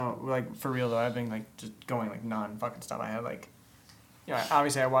like for real though, I've been like just going like non-fucking stuff. I had like,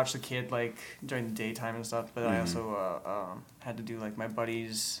 obviously I watched the kid like during the daytime and stuff, but I also had to do like my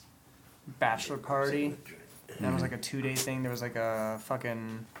buddy's bachelor party. That was like a 2-day thing. There was like a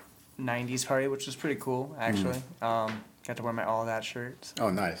fucking 90s party, which was pretty cool actually. Got to wear my All That shirt. Oh,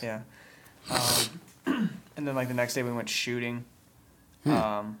 nice. Yeah. And then like the next day we went shooting.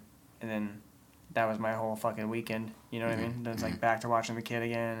 And then that was my whole fucking weekend. You know what I mean? Then it's like back to watching the kid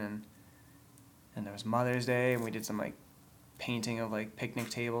again, and there was Mother's Day, and we did some like painting of like picnic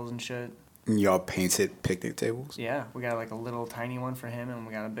tables and shit. Y'all painted picnic tables? Yeah, we got like a little tiny one for him, and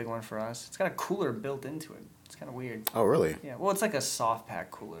we got a big one for us. It's got a cooler built into it. It's kind of weird. Oh, really? Yeah. Well, it's like a soft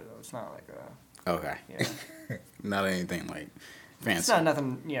pack cooler though. It's not like a. Okay. Yeah. Not anything like fancy. It's not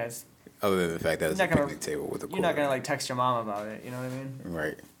nothing. Yeah. It's. Other than the fact that it's a You're not gonna- picnic table with a cooler. You're not gonna like text your mom about it. You know what I mean?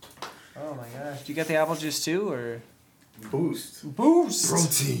 Right. Oh my gosh. Do you get the apple juice too, or? Boost. Boost.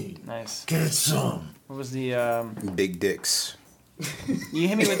 Protein. Nice. Get some. What was the Big dicks. You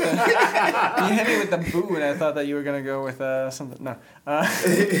hit me with the boo, and I thought that you were gonna go with something. No,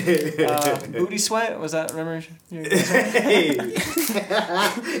 booty sweat. Was that? Remember?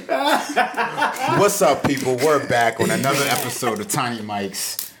 What's up, people? We're back on another episode of Tiny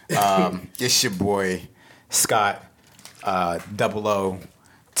Mics. It's your boy Scott, Double O,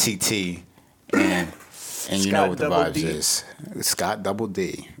 TT, and you know what the Double vibes D. is. Scott Double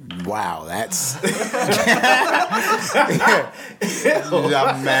D. Wow, that's. I'm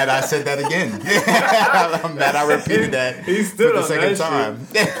mad I said that again. I'm mad I repeated that He stood for the on second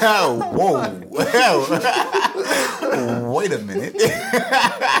that time. Whoa. Wait a minute.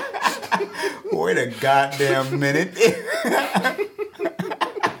 Wait a goddamn minute.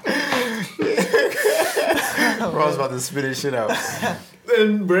 Bro's about to spit his shit out.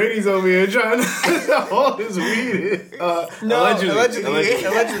 And Brady's over here trying to hold his weed. Allegedly.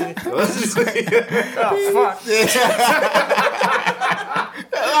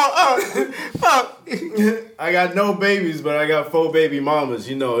 Oh fuck! I got no babies, but I got 4 baby mamas.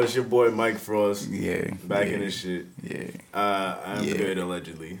 You know, it's your boy Mike Frost. Yeah. Back in this shit. Yeah. I'm good,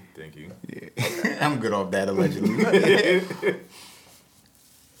 allegedly. Thank you. Yeah. I'm good off that, allegedly.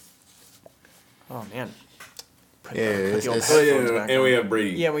 Oh man. Yeah, Put the old it's headphones back and on. we have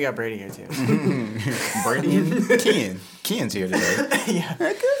Brady. Yeah, we got Brady here too. Brady and Ken. Ken's here today.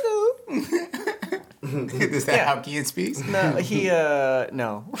 Yeah. Is that how Ken speaks? No,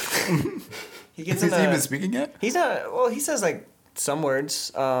 no. He gets in Is he even speaking yet? He's not. Well, he says like some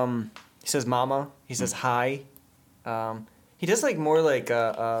words. He says "mama." He says "hi." He does like more like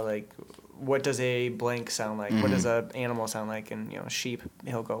what does a blank sound like? What does a animal sound like? And sheep.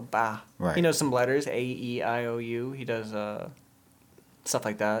 He'll go bah. Right. He knows some letters A, E, I, O, U. He does stuff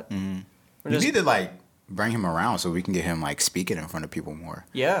like that. You need to bring him around so we can get him speaking in front of people more.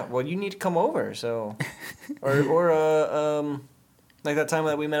 Yeah. Well, you need to come over. So, or like that time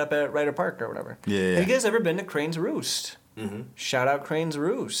that we met up at Ryder Park or whatever. Yeah. Have you guys ever been to Crane's Roost? Mm-hmm. Shout out Crane's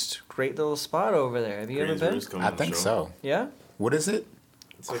Roost. Great little spot over there. Have you ever been? I think so. Yeah? What is it?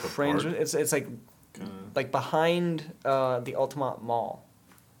 It's like a Crane's park. Roost. It's like behind the Altamont Mall.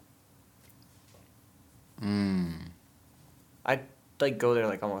 I go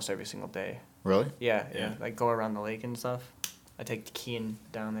there almost every single day. Really? Yeah. Yeah. Go around the lake and stuff. I take the Kean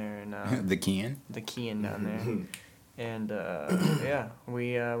down there and The Ken? the Kean down there. And yeah,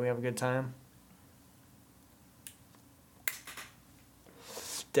 we have a good time.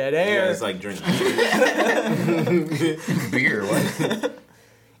 Dead air. Yeah, it's like drinking. Beer, what?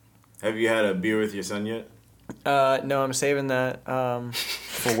 Have you had a beer with your son yet? No, I'm saving that.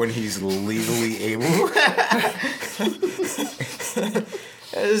 For when he's legally able?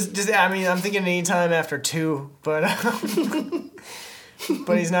 It's just, I'm thinking anytime after 2, but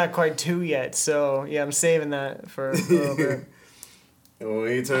but he's not quite 2 yet. So yeah, I'm saving that for a little bit.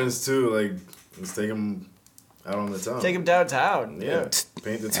 When he turns 2, let's take him out on the town. Take him downtown. Yeah,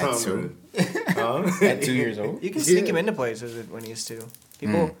 Paint the At town. 2? Huh? At 2 years old? you can sneak him into places when he's 2.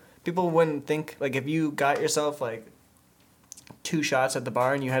 People wouldn't think if you got yourself 2 shots at the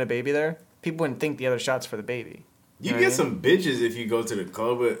bar and you had a baby there, people wouldn't think the other shots for the baby. You know get what I mean? some bitches if you go to the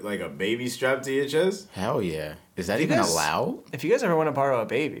club with a baby strapped to your chest. Hell yeah. Is that You even guys- allowed? If you guys ever want to borrow a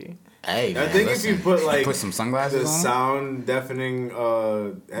baby, Hey, I man, think listen. if you put Put some sunglasses the on? sound deafening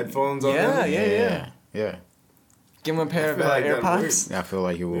headphones on Yeah, them. Yeah. give him a pair of feel like that AirPods. I feel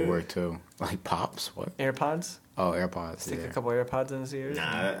like it would work too. Like Pops? What? AirPods. Oh, AirPods. Stick Yeah. a couple AirPods in his ears.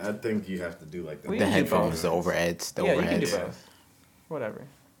 Nah, I think you have to do like that. Well, The you can do headphones, both. the overheads. The Yeah, overheads. you can do both. Whatever.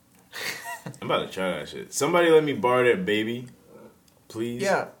 I'm about to try that shit. Somebody let me borrow that baby, please.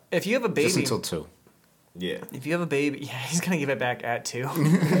 Yeah, if you have a baby, Just until 2. Yeah. If you have a baby, yeah, he's gonna give it back at 2.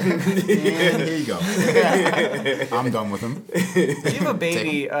 And here you go. I'm done with him. If you have a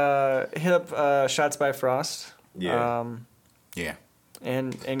baby, hit up Shots by Frost. Yeah. Yeah.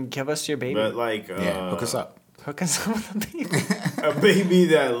 And give us your baby. But like, Yeah. Hook us up. Hook us up with a baby. a baby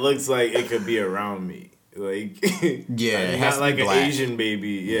that looks like it could be around me. Like, Yeah, it has not to be like black. an Asian baby.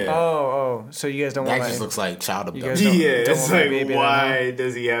 Yeah. Oh, so you guys don't That want just my... looks like child You guys abduction. don't- Yeah, don't it's want my like, baby then, why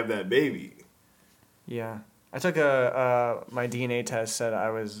does he have that baby? Yeah. I took my DNA test said I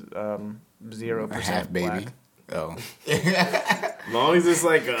was 0% A half baby. black. Oh. As long as it's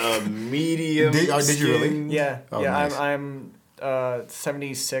like a medium. Did you really? skin. Yeah. Oh, yeah, nice. I'm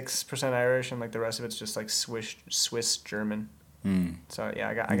 76% Irish and like the rest of it's just like Swiss German. Hmm. So yeah,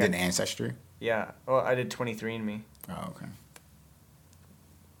 I You got did ancestry? yeah. Well, I did 23andMe. Oh, okay.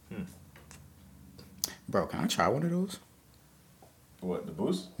 Bro, can I try one of those? What, the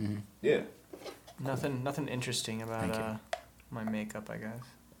boost? Mm-hmm. Yeah. Nothing interesting about Thank you. my makeup, I guess.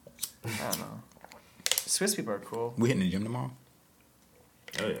 I don't know. Swiss people are cool. We hitting the gym tomorrow?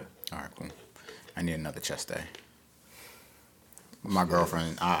 Oh, yeah. All right, cool. I need another chest day. My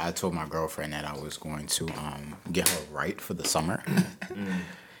girlfriend, I told my girlfriend that I was going to get her right for the summer.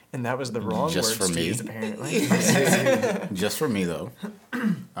 And that was the wrong Just words for to me. use, apparently. Just for me, though.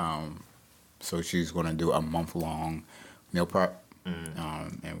 So she's going to do a month-long meal prep.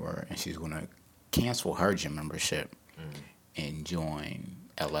 And she's going to cancel her gym membership and join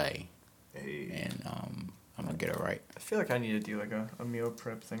LA. Hey. And I'm going to get her right. I feel like I need to do like a meal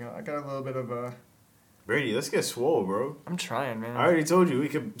prep thing. I got a little bit of a... Brady, let's get swole, bro. I'm trying, man. I already told you we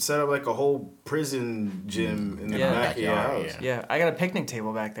could set up like a whole prison gym in the Yeah. back of your Backyard, house. yeah. Yeah, I got a picnic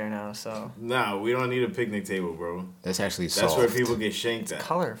table back there now, so... Nah, we don't need a picnic table, bro. That's actually That's soft. where people get shanked at.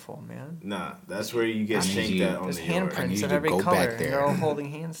 Colorful, man. Nah, that's where you get I need shanked you- at on There's the yard. I handprints need of to every go color, back and there they're all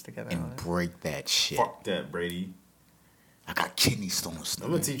holding hands together on and it. break that shit. Fuck that, Brady. I got kidney stones. I'm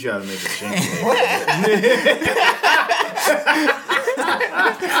gonna teach you how to make a shank.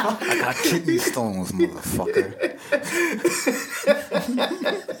 I got kidney stones, motherfucker.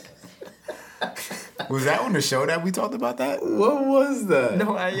 Was that on the show that we talked about that? What was that?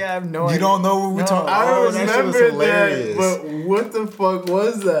 No, I have no idea. You don't know what we No. talked about? I Oh, that shit was remember that, hilarious. but what the fuck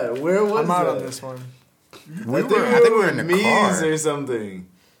was that? Where was I'm out that? on this one. We I think I think we were in the Mies car. or something.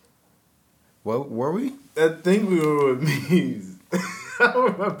 What were we? I think we were with Mies. I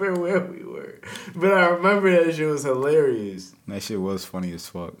don't remember where we were, but I remember that shit was hilarious. That shit was funny as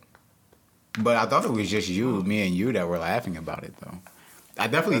fuck. But I thought it was just you, me and you that were laughing about it though. I I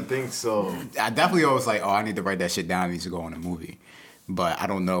definitely think so. was like, oh, I need to write that shit down. It needs to go in a movie. But I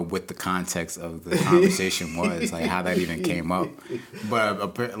don't know what the context of the conversation was, like how that even came up.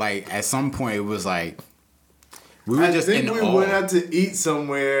 But like at some point, it was like we were I just think in we awe. went out to eat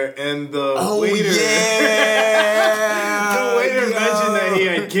somewhere, and the waiter, yeah, the waiter mentioned that he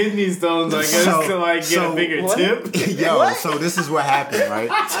had kidney stones. I guess So- to like get so a bigger what? tip. Yo, so this is what happened, right?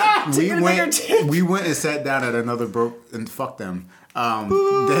 get a bigger tip. We went and sat down at another and fuck them.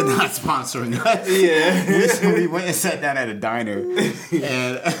 They're not sponsoring us. Yeah. we went and sat down at a diner, and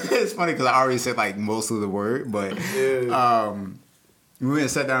it's funny because I already said like most of the word, but we went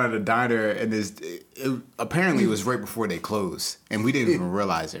and sat down at a diner, and apparently it was right before they closed, and we didn't even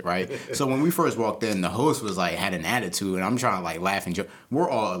realize it, right? So when we first walked in, the host was like had an attitude, and I'm trying to like laugh and joke. We're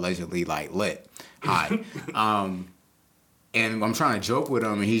all allegedly like lit high. And I'm trying to joke with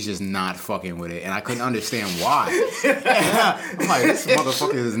him, and he's just not fucking with it. And I couldn't understand why. I'm like, this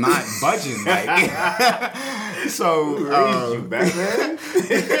motherfucker is not budging. Like, so You Batman?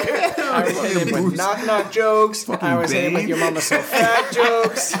 I was hitting him with Bruce. knock-knock jokes. Fucking I was hitting him with Bane. your mama so fat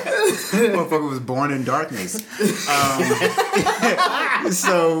jokes. motherfucker was born in darkness.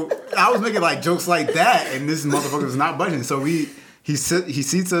 So I was making like jokes like that, and this motherfucker was not budging. So he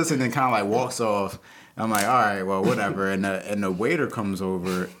seats us and then kind of like walks off. I'm like, all right, well, whatever. And the waiter comes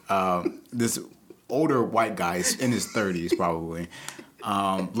over. This older white guy in his 30s, probably,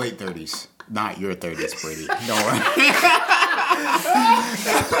 late 30s. Not your 30s, Brady. Don't worry.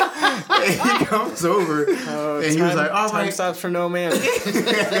 And he comes over and he was like, all Time right. stops for no man.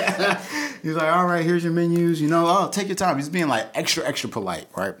 He was like, all right, here's your menus. You know, oh, take your time. He's being like extra, extra polite,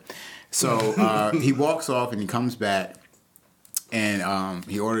 right? So he walks off and he comes back. And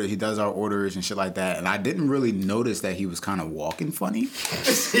he does our orders and shit like that. And I didn't really notice that he was kind of walking funny.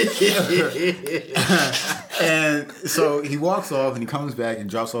 And so he walks off and he comes back and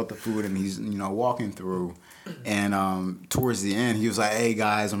drops off the food and he's, walking through. And towards the end, he was like, hey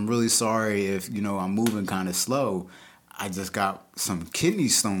guys, I'm really sorry if, I'm moving kind of slow. I just got some kidney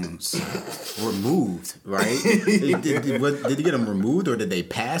stones removed, right? Did you get them removed or did they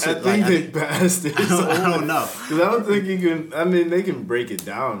pass it? I think they passed it. I don't know. Because I don't think you can. I mean, they can break it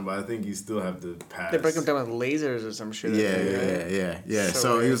down, but I think you still have to pass. They break them down with lasers or some shit. Yeah.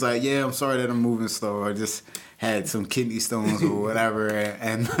 So he was like, "Yeah, I'm sorry that I'm moving slow. I just had some kidney stones or whatever."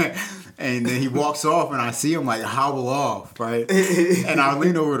 And then he walks off, and I see him like hobble off, right? And I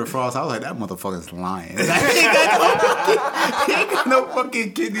lean over to Frost. I was like, "That motherfucker's lying. He ain't got no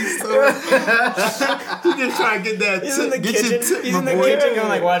fucking kidney stones. He just trying to get that. He's in the get kitchen. your tip, He's my in the boy. kitchen going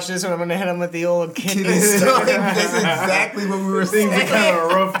like, "Watch this one. I'm gonna hit him with the old kidney Stone. stone." That's exactly what we were saying. Things are kind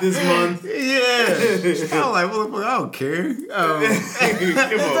of rough this month. Yeah. I was like, motherfucker, I don't care.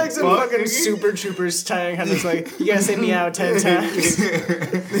 It's like some fucking super troopers tying kind of like, "You gotta say meow 10 times."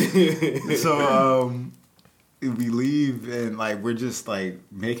 So we leave and like we're just like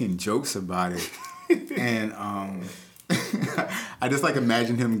making jokes about it, and I just like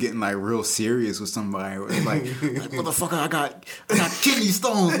imagine him getting like real serious with somebody. Like motherfucker, I got kidney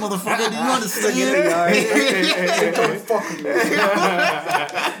stones, motherfucker. Do you understand?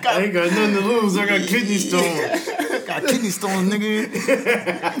 I ain't got nothing to lose. I got kidney stones. Got kidney stones,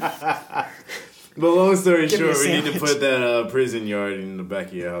 nigga. But long story Give me short, a we need to sandwich. put that prison yard in the back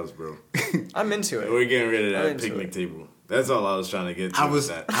of your house, bro. I'm into it. We're getting rid of I'm that into picnic it. table. That's all I was trying to get to. I was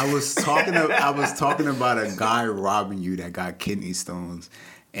with that. I was talking about a guy robbing you that got kidney stones,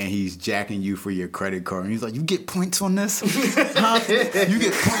 and he's jacking you for your credit card. And he's like, "You get points on this? Huh? You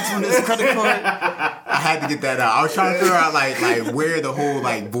get points on this credit card?" I had to get that out. I was trying to figure out like where the whole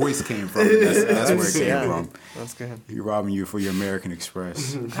like voice came from. That's where it came from. That's good. He robbing you for your American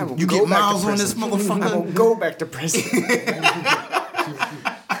Express. I will You go get back to miles on this prison. I will motherfucker. go back to prison.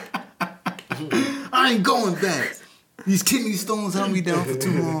 I ain't going back. These kidney stones held me down for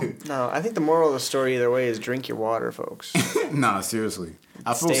too long. No, I think the moral of the story either way is drink your water, folks. Nah, seriously.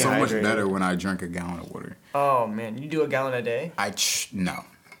 I feel Stay so much hydrated. better when I drink a gallon of water. Oh man, you do a gallon a day? No.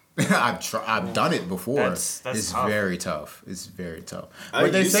 I've done it before. That's it's tough. very tough. It's very tough. I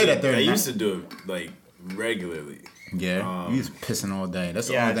But they used say to- that they're I not- used to do it like regularly. Yeah, you just pissing all day. That's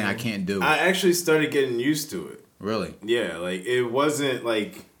the Yeah, only thing I dude. can't do. I actually started getting used to it. Really? Yeah, like it wasn't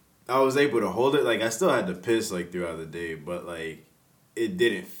like I was able to hold it. Like I still had to piss like throughout the day, but like it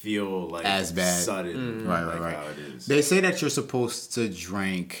didn't feel like As bad. sudden, Right, like right. how it is. They say that you're supposed to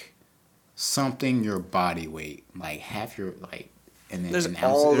drink something your body weight, like half your and then There's an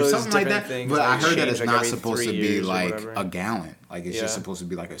all ounce or those something like different that. things But that I heard that change, it's like, not every supposed to 3 be years or like whatever. a gallon. Like it's Yeah. just supposed to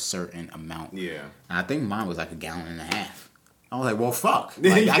be like a certain amount. Yeah. And I think mine was like a gallon and a half. I was like, well, fuck.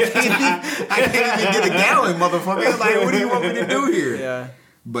 Like, I can't even get a gallon, motherfucker. Like, what do you want me to do here? Yeah.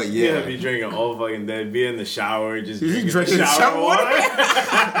 But Yeah, yeah. be drinking all fucking day. Be in the shower, just You drinking drinking the shower water.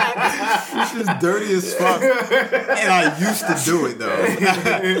 It's just dirty as fuck. And I used to do it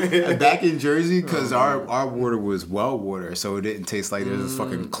though. Back in Jersey, because our water was well water, so it didn't taste like there was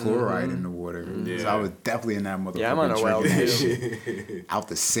fucking chloride in the water. So Yeah. I was definitely in that motherfucker. Yeah, I'm on a well, drinking that too. shit out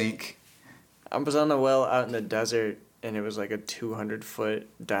the sink. I was on a well out in the desert, and it was like a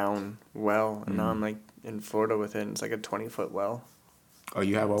 200-foot down well, and now I'm like in Florida with it, and it's like a 20-foot well. Oh,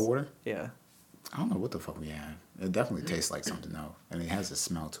 you have well water? Yeah. I don't know what the fuck we have. It definitely tastes like something else, and it has a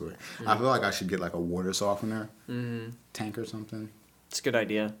smell to it. I feel like I should get like a water softener tank or something. It's a good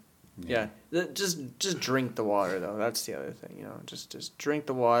idea. Yeah. Just drink the water though. That's the other thing, you know. Just drink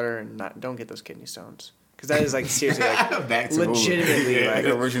the water and don't get those kidney stones. Because that is like seriously like Back to legitimately like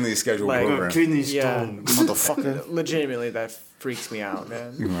like originally scheduled like- program. Kidney yeah. stone. Motherfucker. legitimately that freaks me out,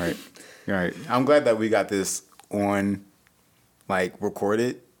 man. Right. Right. I'm glad that we got this on, like,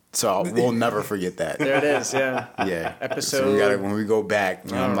 recorded. So we'll never forget that. There it is, yeah. Yeah. Episode- So we gotta, when we go back, I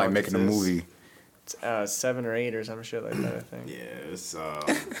don't I'm know like what making a this is. movie, It's 7 or 8 or some shit like that, I think. Yeah, it's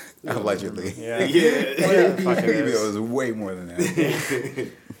allegedly. Yeah. yeah. Yeah, fuck it It is. was way more than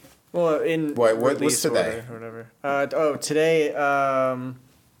that. Well, in What's release today? order or whatever. Today, I don't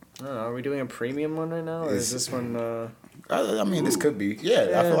know. Are we doing a premium one right now, or is this one? I mean, this could be. Yeah, I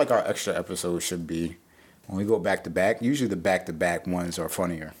Yeah. feel like our extra episodes should be when we go back to back. Usually the back to back ones are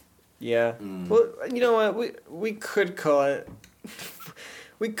funnier. Yeah. Well, you know what? We could call it.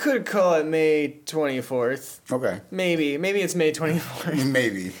 We could call it May 24th. Okay. Maybe it's May 24th.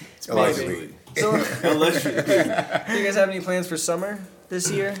 Maybe. Allegedly. So, Unless you, do you guys have any plans for summer this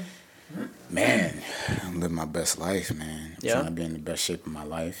year? Man, I'm living my best life, man. I'm Yeah? trying to be in the best shape of my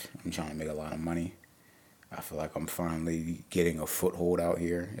life. I'm trying to make a lot of money. I feel like I'm finally getting a foothold out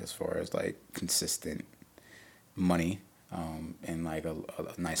here as far as like consistent money and like a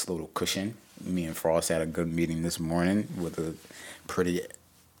nice little cushion. Me and Frost had a good meeting this morning with a pretty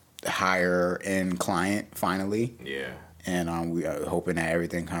higher end client finally. yeah. and we are hoping that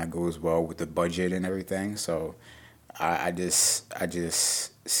everything kind of goes well with the budget and everything. So I just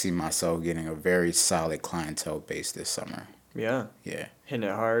see myself getting a very solid clientele base this summer. Yeah. Yeah. Hitting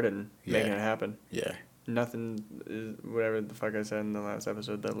it hard and making Yeah. it happen. Yeah. Nothing is whatever the fuck I said in the last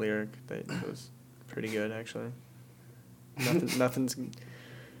episode. That lyric that was pretty good actually. Nothing's.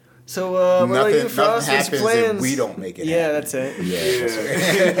 So what about you, Frost? What's happens plans? if we don't make it Yeah, happen. that's it. Yeah.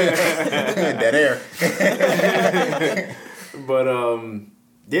 Dead air. But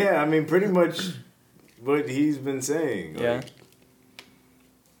yeah, I mean, pretty much what he's been saying. Like, Yeah.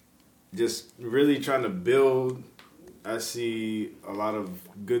 Just really trying to build. I see a lot of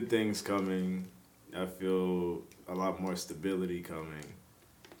good things coming. I feel a lot more stability coming.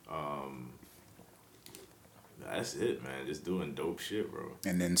 That's it, man. Just doing dope shit, bro.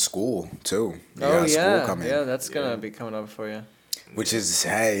 And then school too. You Oh got yeah, school coming, yeah. That's gonna be coming up for you. which is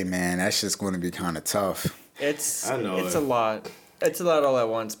hey man, that's just going to be kind of tough. It's I know it's it. a lot. It's a lot all at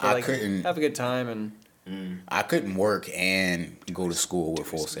once. But I like, couldn't- have a good time and. I couldn't work and go to school with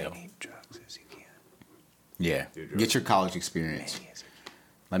Full Sail. Drugs as you can. Yeah, get your college experience.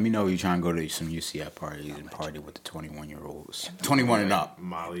 Let me know you trying to go to some UCF parties and party with the 21-year-olds, 21 and up.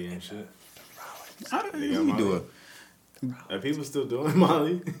 Molly and shit. You can do it. Are people still doing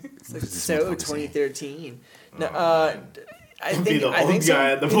Molly? It's like What's this so motherfucker saying? 2013. No, I Be think the I old think guy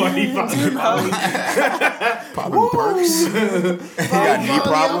so. at the party. Popping perks. You got knee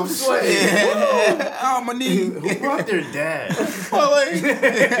problems? Oh, my knee. Who brought their dad?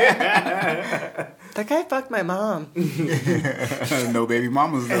 That guy fucked my mom. No baby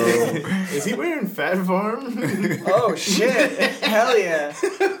mamas though. Is he wearing Fat Farm? Oh shit! Hell yeah!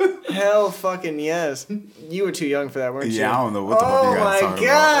 Hell fucking yes! You were too young for that, weren't you? Yeah, I don't know what the fuck Oh you guys my talking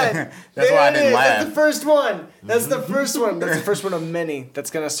god! about. That's why I There it didn't is. laugh. That's the first one. That's the first one. That's the first one of many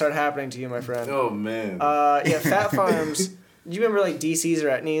that's gonna start happening to you, my friend. Oh man. Yeah, Fat Farms. Do you remember like DC's or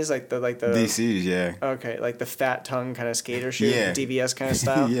Etnies, like the DC's, yeah. Okay, like the fat tongue kind of skater shoe, Yeah. DVS kind of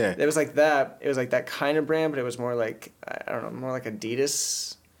style. Yeah. It was like that. It was like that kind of brand, but it was more like I don't know, more like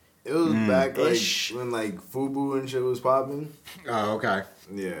Adidas. It was back like Ish. when like FUBU and shit was popping. Oh, okay.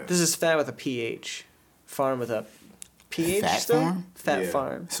 Yeah. This is fat with a PH, farm with a PH Fat still. Farm? Fat Yeah.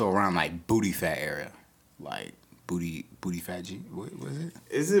 Farm. So around like booty fat area, like booty fat G. What was it?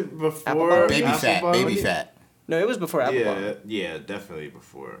 Is it Apple before bottom? Baby Apple fat, bottom? baby fat. No, it was before Apple Yeah, Bottom. yeah, definitely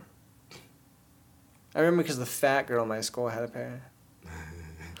before. I remember because the fat girl in my school had a pair.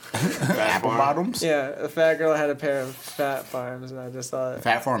 Apple Farm? bottoms. Yeah, the fat girl had a pair of Fat Farms, and I just thought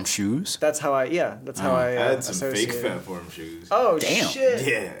Fat Farm shoes. that's how I how I I had some fake associated. Fat Farm shoes. Oh Damn. shit!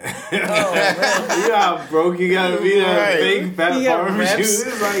 Yeah. Oh man. You know how broke you gotta be to have Right. fake Fat You got Farm reps.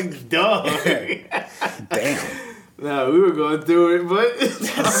 shoes? Like, dog. Damn. No, we were going through it, but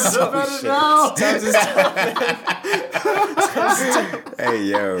it's so better shit. now. Hey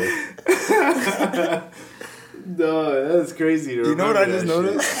yo. No, that's crazy to You know what I just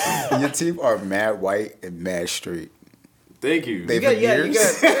remember that noticed? Your teeth are mad white and mad straight. shit. Thank you. They You got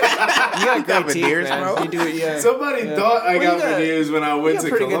veneers? you got great teeth, veneers, man. bro? You do it, yeah. Somebody Yeah. thought I Well, got you got- veneers when I You went got to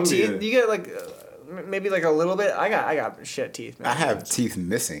pretty Columbia. good teeth. You got like maybe like a little bit. I got shit teeth, man. I have teeth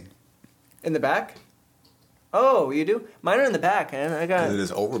missing. In the back. Oh, you do? Mine are in the back, man. I got. It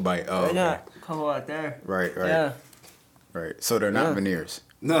is overbite. Oh, I okay. got a couple out there. Right. Yeah. Right. So they're not Yeah. veneers.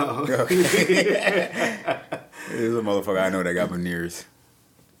 No. There's a motherfucker I know that got veneers.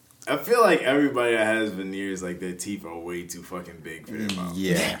 I feel like everybody that has veneers, like their teeth are way too fucking big for their mouth.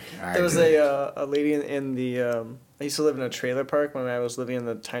 Yeah. I There was agree. a lady in the. I used to live in a trailer park when I was living in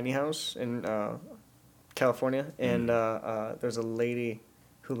the tiny house in California, and there's a lady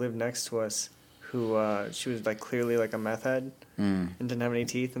who lived next to us who she was like clearly like a meth head and didn't have any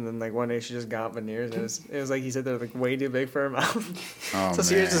teeth, and then like one day she just got veneers, and it was like he said they're like way too big for her mouth. Oh, So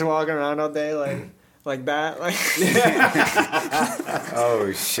she was man. just walking around all day like that, like.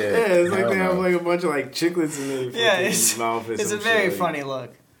 Oh shit. Yeah, it's like Hell they have no. like a bunch of like chiclets in their Yeah, fucking it's mouth. Or it's a some very shit, like- funny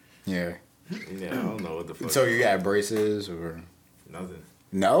look. Yeah. Yeah, I don't know what the fuck. So you got braces or Nothing.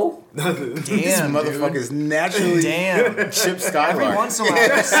 no? Nothing. This Damn, motherfucker's naturally Damn. Chip Every Skylark. once in a while,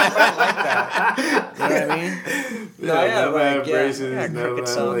 there's somebody like that. You know what I mean? No, I I got, never like, had yeah, braces. I got Never crooked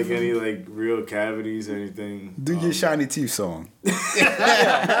had some. like any like real cavities or anything. Do your shiny teeth song. do it.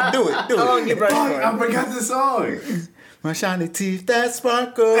 How long you brush I for? forgot the song. My shiny teeth that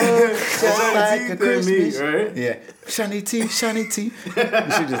sparkle just like a Teeth and me, Christmas. right? Yeah, shiny teeth, shiny teeth. You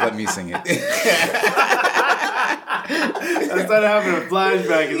should just let me sing it. I started having a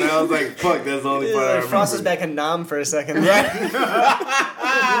flashback and then I was like, fuck, that's the only part I remember. Frost is back in Nam for a second.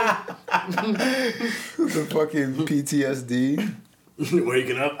 The fucking PTSD.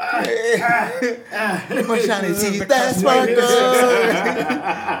 Waking up. My shiny teeth, that's my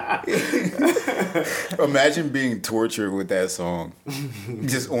girl. Imagine being tortured with that song,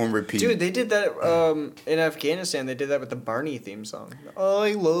 just on repeat. Dude, they did that in Afghanistan. They did that with the Barney theme song.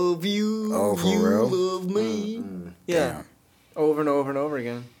 I love you. Oh, for you real? love me. Yeah. Damn. Over and over and over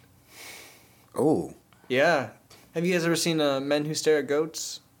again. Oh, Yeah. Have you guys ever seen Men Who Stare at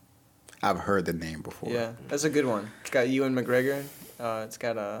Goats? I've heard the name before. Yeah, that's a good one. It's got Ewan McGregor. It's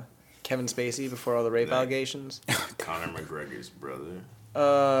got Kevin Spacey before all the rape Nice. allegations. Conor McGregor's brother.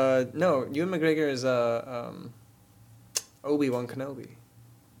 No, Ewan McGregor is Obi-Wan Kenobi.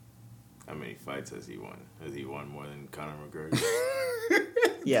 How many fights has he won? Has he won more than Conor McGregor?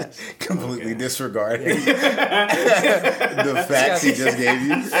 Yes. Completely Okay. disregarding the facts he just gave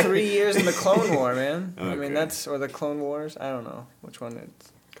you. 3 years in the Clone War, man. I Okay. mean, or the Clone Wars. I don't know which one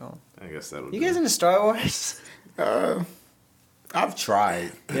it's called. I guess that'll You do. guys into Star Wars? I've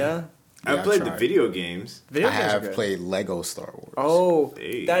tried. Yeah. I Yeah, played the tried. video games. Video I games are have good. played Lego Star Wars. Oh,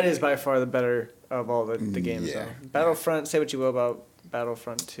 Hey. that is by far the better of all the games. Yeah. Though. Battlefront. Say what you will about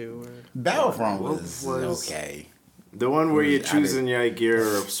Battlefront 2. Or... Battlefront What was, was- okay. The one where I you're did- choosing like your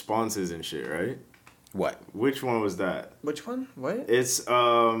responses and shit, right? What? Which one was that? Which one? What?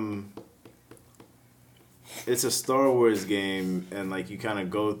 It's a Star Wars game, and like you kind of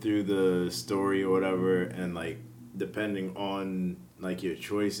go through the story or whatever, and like depending on like your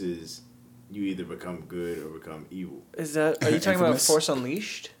choices, you either become good or become evil. Is that? Are you talking about Infamous? Force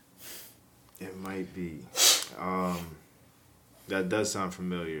Unleashed? It might be. That does sound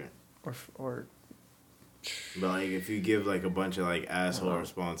familiar. Or But like if you give like a bunch of like asshole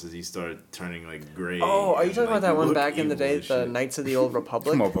responses, you start turning like gray. oh, are you and, talking like, about that one look back in the evil day, as the shit. Knights of the Old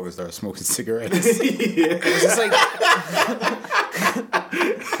Republic? Motherfuckers started smoking cigarettes. Was this like?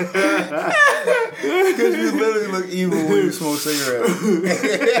 Because you literally look evil when you smoke cigarettes.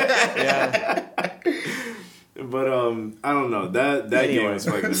 Yeah. But I don't know that game Anyway. was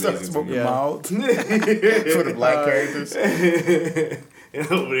fucking Start amazing. smoking Yeah. mild for the black characters.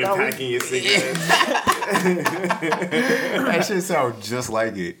 Over there packing your cigarettes. That shit sound just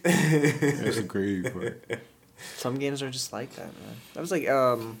like it. That's crazy. But Some games are just like that, man. That was like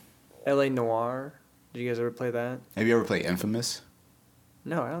L.A. Noire. Did you guys ever play that? have you ever played Infamous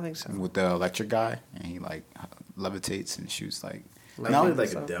No, I don't think so. with the electric guy and he like levitates and shoots like? I No. played like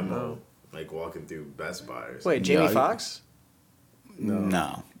So? a demo, No. like walking through Best Buy or something. Wait, Jamie Yeah, Foxx?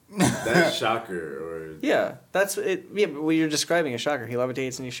 No. That's Shocker or Yeah, that's it. Yeah, but what you're describing is Shocker. He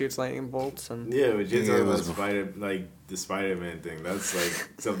levitates and he shoots lightning bolts and. yeah, but you're Yeah, talking it about was- the Spider-Man thing. That's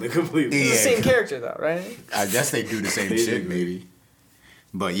like something completely. It's the Yeah. same character though, right? I guess they do the same shit Basically. maybe.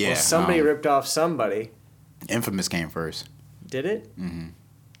 But yeah, Well, somebody ripped off somebody. Infamous came first. Did it?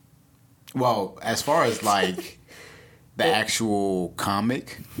 Well, as far as like the actual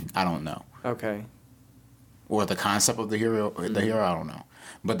comic, I don't know. Okay. Or the concept of the hero, I don't know.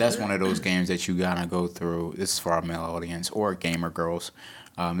 But that's one of those games that you gotta go through. This is for our male audience or gamer girls.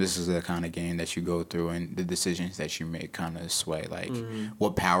 This is the kind of game that you go through, and the decisions that you make kind of sway like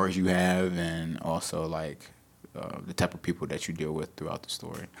what powers you have, and also like the type of people that you deal with throughout the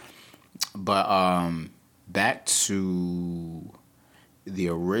story. But back to the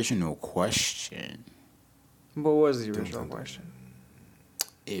original question: What was the original question?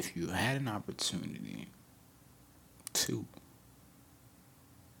 if you had an opportunity to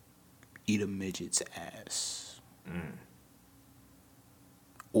eat a midget's ass,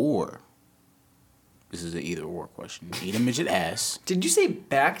 or this is an either or question, eat a midget ass. Did you say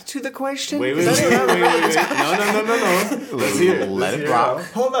back to the question? Wait. Is that how- No. Let's hear it. Let Let's it hear rock.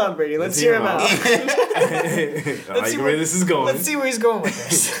 Hold on, Brady. Let's hear hear him him out. out. I like the way this is going. Let's see where he's going with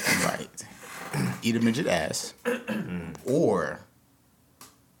this. Right. Eat a midget ass, or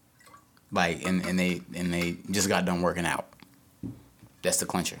like and they just got done working out. That's the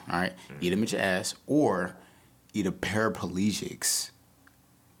clincher. All right. Eat a midget ass, or eat a paraplegic's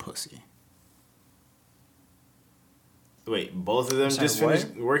pussy. Wait, both of them Sorry, just what?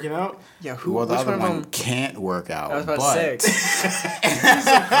 finished working out? Yeah, who? Well, the which other one of one them? can't work out. I was about but to say.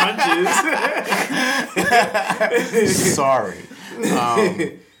 sorry.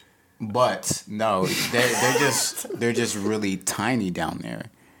 But no, they're just really tiny down there.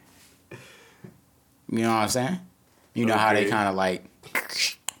 You know what I'm saying? You know how they Okay. kind of like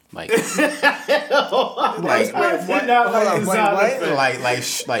Wait, what? Hold on. Wait, what? like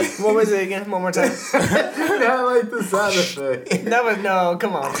What was it again? One more time. I like the sound effect. That was no.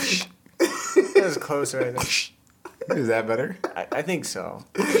 Come on. That was closer. I think. Is that better? I think so.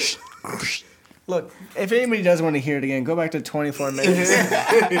 Look, if anybody does want to hear it again, go back to 24 minutes,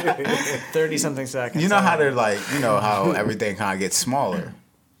 30 something seconds. You know how they're like, you know how everything kind of gets smaller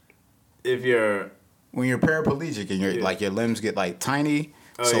If you're when you're paraplegic and your like your limbs get like tiny.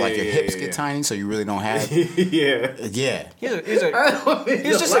 So like your hips get tiny, so you really don't have. yeah.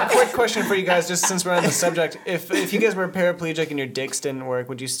 Here's just a quick question for you guys, just since we're on the subject. If you guys were paraplegic and your dicks didn't work,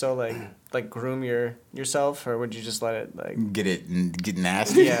 would you still like groom yourself, or would you just let it like get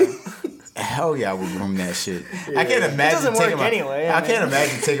nasty? Yeah. Hell yeah, I would groom that shit. I can't imagine doesn't work taking my, anyway, I can't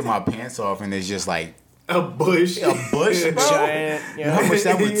imagine taking my pants off and it's just like A bush. a bush, bro. giant? You know how much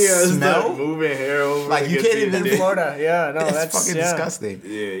that would Start smell? moving hair over. Like, you can't even In Florida, yeah, no, That's fucking yeah. disgusting.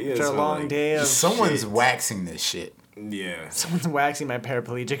 Yeah. After a long day of Someone's shit. waxing this shit, Yeah. someone's waxing my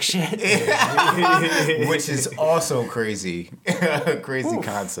paraplegic shit. which is also crazy, crazy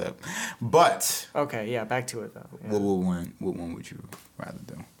concept. But Okay, yeah, back to it though. Yeah. what one would you rather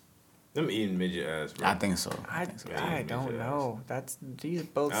do? I'm eating midget ass, bro. I think so. I Yeah, don't midget know. These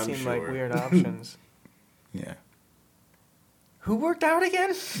both I'm seem like sure. weird options. Yeah, Who worked out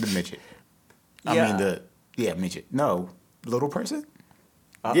again? the midget. Yeah. I mean midget. No, little person.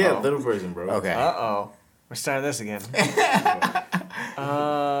 Yeah, little person, bro. Okay. We're starting this again. Yeah,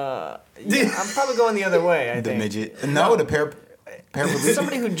 I'm probably going the other way. I The think midget. No, the paraplegic.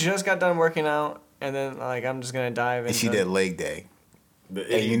 somebody who just got done working out, and then like I'm just gonna dive And into. she did leg day. The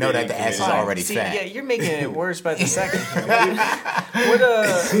And you know that the ass is itty-bitty already See, fat. yeah, you're making it worse by the second.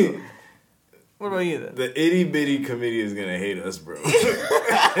 What about you then? committee- The itty bitty committee is gonna hate us, bro.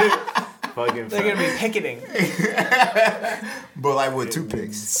 Fucking. They're gonna be picketing. But like with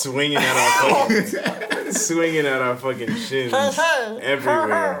toothpicks. swinging at our fucking shins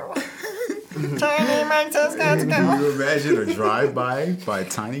everywhere. Tiny Mike just got to Can you imagine a drive-by by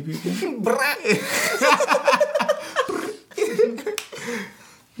tiny people?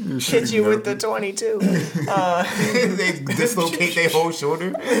 Hit you with the 22. They dislocate their whole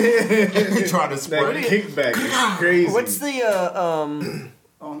shoulder. Trying to That spread it. kickback is crazy. What's the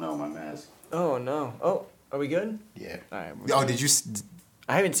Oh no, my mask. Oh no. Oh, are we good? Yeah. All right. Oh, did you?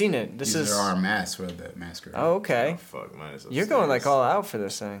 I haven't seen it. This These is. are our masks for the masquerade. Oh, okay. Oh, fuck, mine is You're going like upstairs. all out for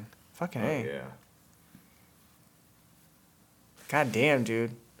this thing. Fucking Oh, A. yeah. God damn,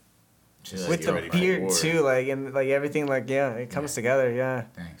 dude. Just With get the ready for beard war. too, like and like everything, like yeah, it comes together. Yeah.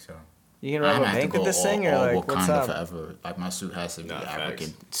 Thanks, so. You can rob a bank with this thing, or all like what's Wakanda up? forever. Like my suit has to be Nah, facts.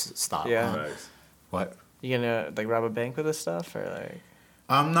 African style. Yeah. Facts. What? You gonna like rob a bank with this stuff, or like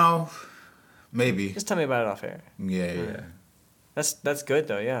No. Maybe. just tell me about it off air. Yeah. That's good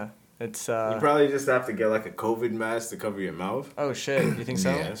though. Yeah. It's You probably just have to get like a COVID mask to cover your mouth. oh shit. You think so?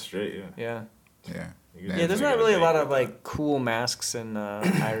 Yeah. That's straight, yeah. Yeah. Yeah. Yeah, there's not really a lot of like cool masks in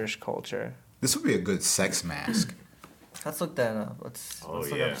Irish culture. This would be a good sex mask. Let's look that up. Let's Oh,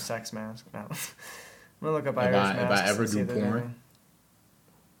 look yeah. up sex mask. No. I'm gonna look up If Irish I- if I masks. ever and see do if there's porn, anything.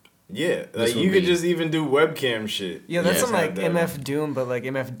 Yeah, This like would you could be- just even do webcam shit. Yeah, that's Yeah, some like have that MF Doom, but like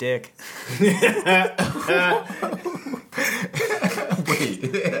MF Dick. Wait.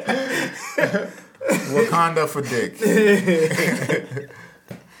 Wakanda for dick.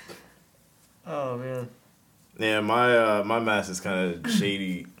 Oh man. Yeah, my mask is kind of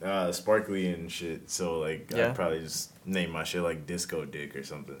shady, sparkly and shit. So like, Yeah? I'd probably just name my shit like Disco Dick or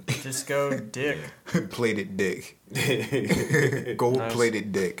something. Disco Dick. Plated dick. Gold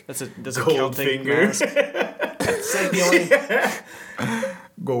plated dick. That's a Gold Celtic finger. mask. It's like the only.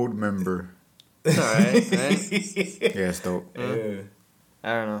 Gold member. It's alright, right? Yeah, it's dope. Yeah.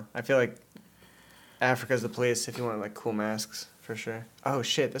 I don't know. I feel like Africa's the place if you want like cool masks for sure. Oh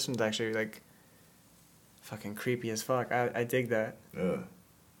shit, this one's actually like fucking creepy as fuck. I dig that. Ugh.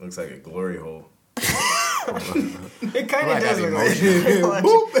 Looks like a glory hole. It kind I of got does look like.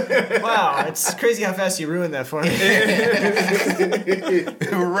 Wow, it's crazy how fast you ruined that for me.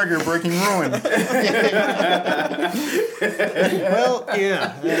 Record breaking ruin. Well,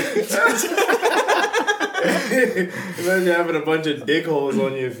 yeah. Imagine having a bunch of dick holes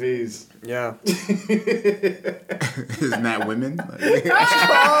on your face. Yeah. Isn't that women?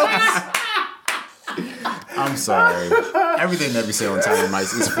 I'm sorry. Everything that we say on Tiny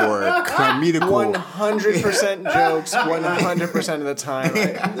Mice is for comedical. 100% jokes, 100% of the time.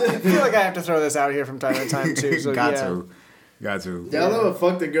 I feel like I have to throw this out here from time to time too. So Got yeah. to. Got to. Y'all ever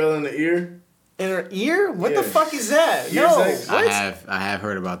fucked a girl in the ear? In her ear? What the Yeah. fuck is that? Ear No. sex? What? I have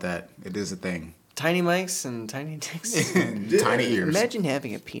heard about that. It is a thing. Tiny mics and tiny dicks. Tiny ears. Imagine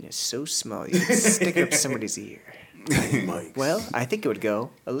having a penis so small you could stick it up somebody's ear. Tiny mics. Well, I think it would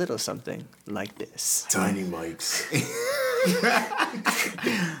go a little something like this. Tiny mics.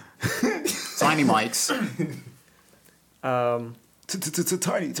 Tiny mics. Um,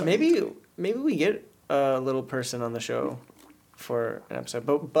 Tiny. maybe maybe we get a little person on the show for an episode,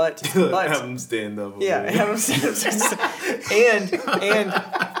 but Have him stand up. yeah, have him stand up. and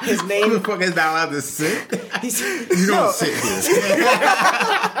his Who name. the fuck is not allowed to sit? You don't No. sit here.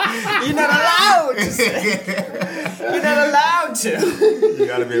 You're not allowed to say. You're not allowed to. You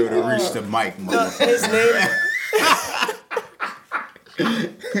gotta be able to reach the mic, motherfucker.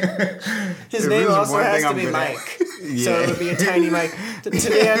 His If name there's also one has thing to I'm be good at- Mike. So Yeah. it would be a tiny Mike.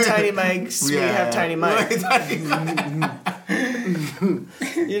 Today on Tiny Mike's, we have Tiny Mike.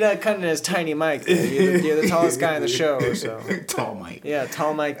 You're not cutting it as Tiny Mike. Though. You're the tallest guy in the show. So Tall mic. yeah,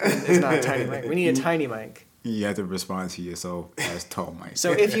 Tall Mike is not Tiny Mike. We need a Tiny Mike. You have to respond to yourself as tall mic.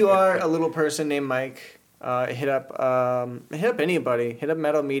 So if you are a little person named Mike, hit up anybody. Hit up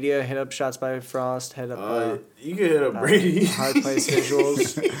Metal Media. Hit up Shots by Frost. Hit up You can hit up Brady. Hard Place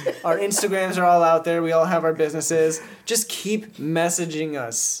Visuals. Our Instagrams are all out there. We all have our businesses. Just keep messaging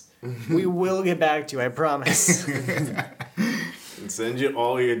us. We will get back to you. I promise. And send you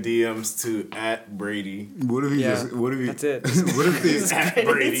all your DMs to @Brady. What if he Yeah, just? What if he? that's it. What if he?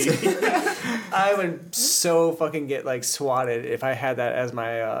 @Brady. I would so fucking get like swatted if I had that as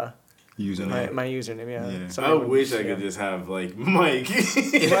my Username. my username. Yeah. Yeah. I Somebody would- wish I yeah. could just have like Mike.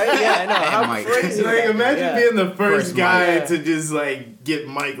 Right? Yeah, I know. How Mike. crazy. Like imagine yeah. being the first First guy Mike. to just like get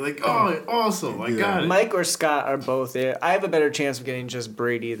Mike. Like, oh, awesome! I got it. Mike or Scott are both there. I have a better chance of getting just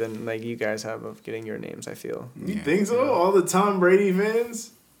Brady than like you guys have of getting your names. I feel. You think so? All the Tom Brady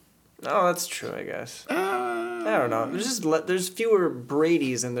fans? Oh, that's true. I guess. I don't know. There's just there's fewer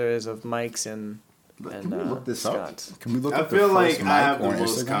Bradys than there is of Mikes and Can we look this Scott's. up? Can we look I up feel the like first I mic have the on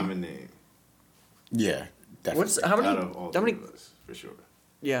most Instagram? common name Yeah, definitely. What's how out many? of all How many? three of us, for sure.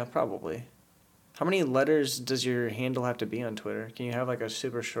 Yeah, probably. How many letters does your handle have to be on Twitter? Can you have like a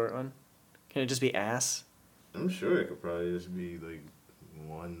super short one? Can it just be ass? I'm sure it could probably just be like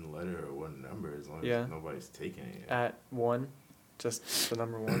one letter or one number as long Yeah. as nobody's taking it. At one, just the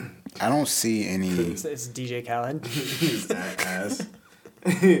number one. I don't see any. It's DJ Khaled. At ass.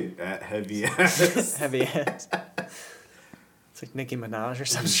 At heavy ass. Heavy ass. It's like Nicki Minaj or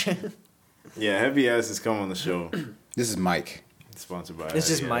some shit. Yeah, heavy ass has come on the show. This is Mike. Sponsored by. It's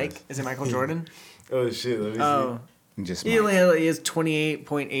just Heavy Mike. Ass. Is it Michael Jordan? Oh shit! Let me Oh, Just he only has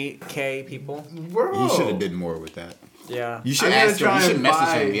 28.8K people. see. Bro, He should have did more with that. Yeah, You should I'm gonna ask him. try You should and message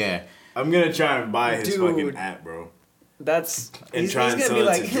buy- him. Yeah. I'm gonna try and buy his Dude. fucking app, bro. that's And he's try and gonna sell be it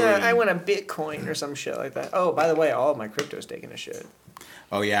like, to "Huh, Jordan." I want a Bitcoin or some shit like that. Oh, by the way, all of my crypto's taking a shit.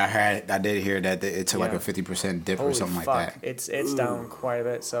 Oh yeah, I did hear that it took like Yeah. a 50% dip or Holy something fuck. like that. It's down quite a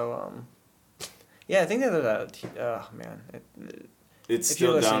bit. So yeah, I think that oh man, It's If you're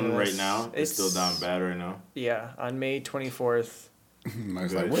still listening down to right this, now. It's still it's- down bad right now. yeah, on May 24th. I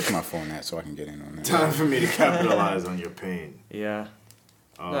was like, Good. where's my phone at so I can get in on that? Time for me to capitalize on your pain. Yeah.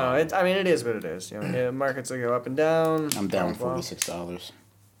 Um, No, I mean it is what it is. You know, markets will go up and down. I'm down blah, blah. $46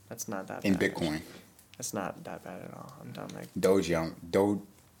 That's not that in bad. Bitcoin. That's not that bad at all. I'm down like Doggy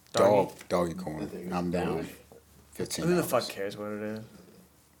I coin. think I'm it's down Doge. $15. who the fuck cares what it is?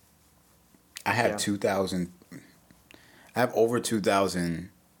 I have Yeah. 2,000. I have over 2,000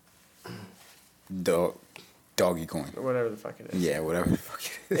 doggy coin. Or whatever the fuck it is. Yeah, whatever the fuck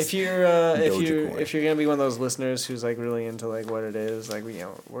it is. If you're Dogecoin. if you're gonna be one of those listeners who's like really into like what it is, like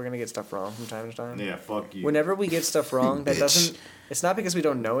we're gonna get stuff wrong from time to time. Yeah, fuck you. Whenever we get stuff wrong, that Bitch. doesn't. It's not because we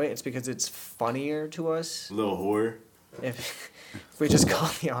don't know it. It's because it's funnier to us Little whore. if we just call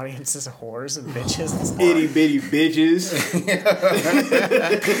the audiences whores and bitches. And stuff. Itty bitty bitches.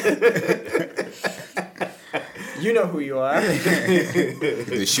 You know who you are. If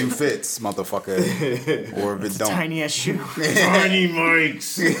the shoe fits, motherfucker. Or if it don't. Tiny ass shoe. Tiny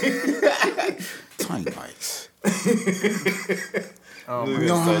Mikes. Tiny mics. Oh Look my You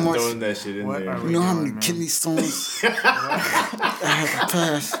know at how start much- throwing that shit in What there. are You we know how doing, many man? kidney stones I had to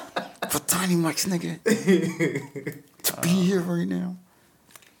pass for Tiny Mike's nigga to be here right now?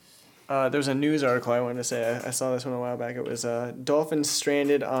 There's a news article I wanted to say. I saw this one a while back. It was dolphin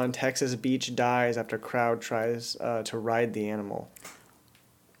stranded on Texas beach dies after crowd tries to ride the animal.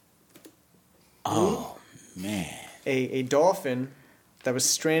 Oh man, A dolphin that was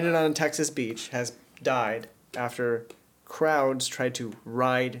stranded on a Texas beach has died after crowds tried to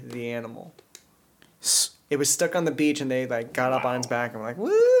ride the animal. It was stuck on the beach and they like got up on its back and were like,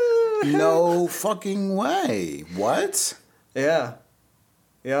 woo! no fucking way. What? Yeah.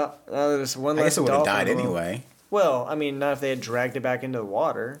 Yeah. There's one I less guess it would have dolphin died below. anyway. Well, I mean, not if they had dragged it back into the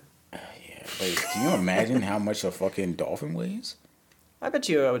water. Yeah, but can you imagine how much a fucking dolphin weighs? I bet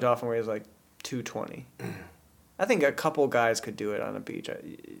you a dolphin weighs like 220. I think a couple guys could do it on a beach.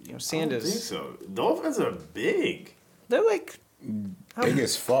 Sand I don't think is. so. Dolphins are big. They're like Big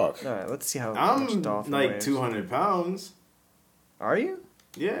as fuck. All right, let's see how much I'm dolphin like weighs. 200 pounds. Are you?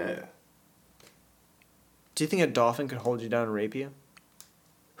 Yeah. Do you think a dolphin could hold you down and rape you?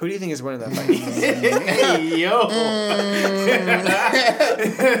 Who do you think is winning that fight? Hey, yo.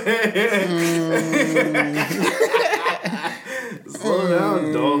 Slow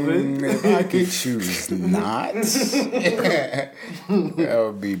down, dolphin. If I could choose not, that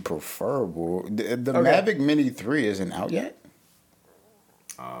would be preferable. The Mavic Mini 3 isn't out yet?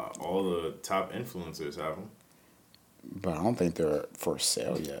 All the top influencers have them. But I don't think they're for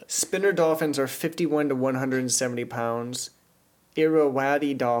sale yet. Spinner dolphins are 51 to 170 pounds.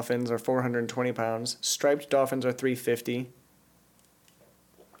 Irrawaddy dolphins are 420 pounds. Striped dolphins are 350.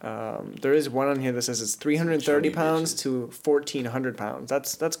 There is one on here that says it's 330 Chubby pounds bitches. to 1,400 pounds.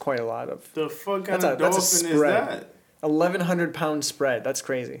 That's quite a lot of. The fuck kind That's of a- that's a dolphin is spread. that? 1,100 pound spread. That's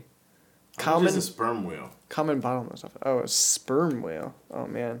crazy. How much Common is a sperm whale? common bottlenose dolphin. Oh, a sperm whale. Oh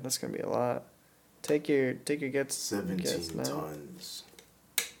man, that's gonna be a lot. Take your gets. 17 now. tons.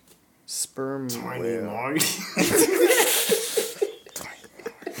 Sperm Tiny whale. Marty.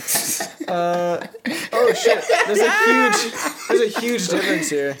 Oh shit! There's a huge difference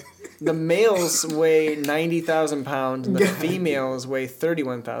here. The males weigh 90,000 pounds and the females weigh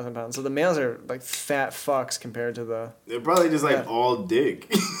 31,000 pounds. So the males are like fat fucks compared to the. They're probably just like Yeah. all dick.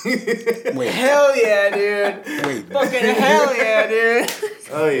 Wait, Hell yeah, dude! wait. Fucking hell yeah, dude!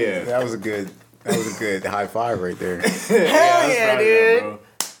 Oh yeah. That was a good high five right there. Hell that's yeah, probably dude! that,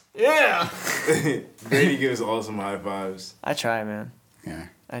 Yeah. bro. Brady gives awesome high fives. I try, man. Yeah.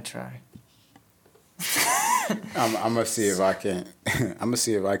 I try. I'm gonna see if I can. I'm gonna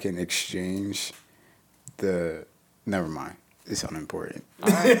see if I can exchange the. Never mind. It's unimportant.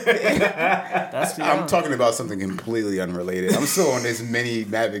 That's the. I'm talking about something completely unrelated. I'm still on this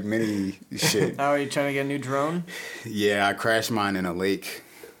Mavic Mini shit. Oh, are you trying to get a new drone? Yeah, I crashed mine in a lake,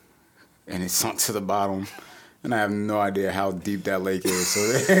 and it sunk to the bottom, and I have no idea how deep that lake is.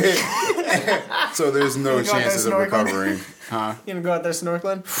 So there's no You go out there chances of snorkeling? recovering. Huh? You gonna go out there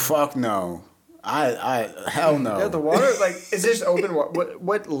snorkeling? Fuck no. Hell no. Yeah, the water like is this open?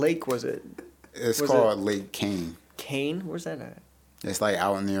 What lake was it? It's was called Lake Kane. Kane? Where's that at? It's like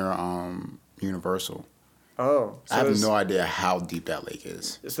out near Universal. Oh, so I have there's- no idea how deep that lake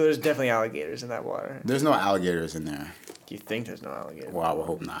is. So there's definitely alligators in that water. There's no alligators in there. Do you think there's no alligator? Well, I would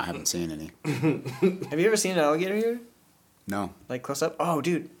hope not. I haven't seen any. Have you ever seen an alligator here? No. Like close up? Oh,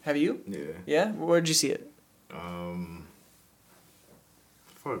 dude, have you? Yeah. Yeah. Where'd you see it?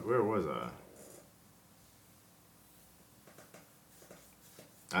 Fuck, where was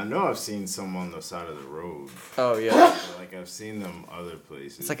I know I've seen some on the side of the road. Oh yeah. But, like I've seen them other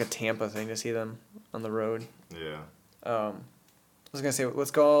places. It's like a Tampa thing to see them on the road. Yeah. I was gonna say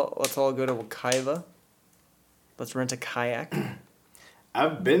let's all go to Wakaiva. Let's rent a kayak.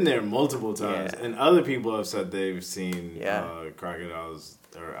 I've been there multiple times, Yeah. and other people have said they've seen Yeah. crocodiles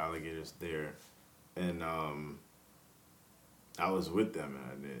or alligators there, and I was with them and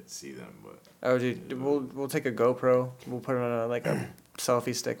I didn't see them, but Oh, dude, we'll take a GoPro. We'll put it on a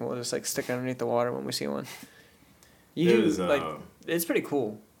selfie stick, and we'll just like stick it underneath the water when we see one. There's, It's pretty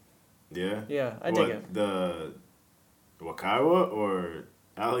cool. yeah. Yeah, I What, dig it. The Wakaiwa or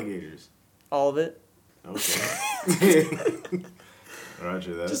alligators? All of it, Okay.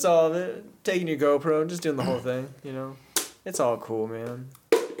 Roger that. just all of it. Taking your GoPro, just doing the whole thing. You know, it's all cool, man.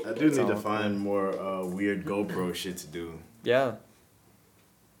 I do need to all find more weird GoPro shit to do. Yeah,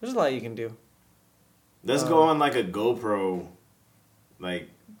 there's a lot you can do. Let's go on like a GoPro. Like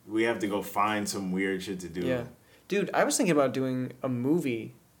we have to go find some weird shit to do. Yeah, dude, I was thinking about doing a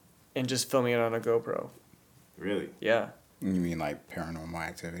movie, and just filming it on a GoPro. Really? Yeah. You mean like Paranormal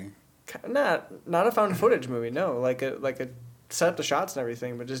Activity? Not a found footage movie. No, like a set up the shots and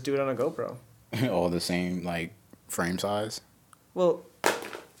everything, but just do it on a GoPro. All the same like frame size? Well,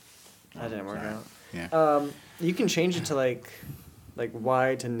 that didn't work out. Yeah. You can change it to like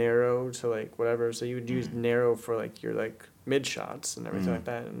wide to narrow to like whatever. So you would use narrow for like your like mid shots and everything like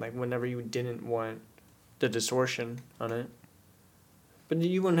that, and like whenever you didn't want the distortion on it. But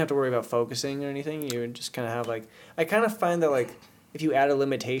you wouldn't have to worry about focusing or anything. You would just kind of have like I kind of find that like if you add a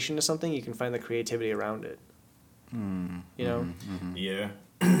limitation to something, you can find the creativity around it. You know. Yeah.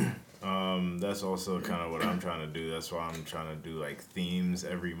 That's also kind of what I'm trying to do. That's why I'm trying to do like themes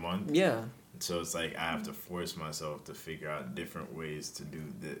every month. Yeah. So it's like I have to force myself to figure out different ways to do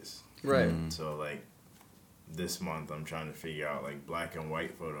this. Right. So like this month I'm trying to figure out like black and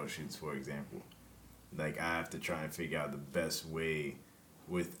white photo shoots, for example. Like I have to try and figure out the best way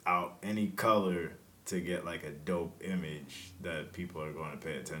without any color to get like a dope image that people are going to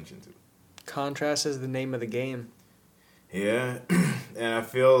pay attention to. Contrast is the name of the game. Yeah, and I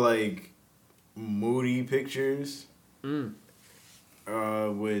feel like moody pictures would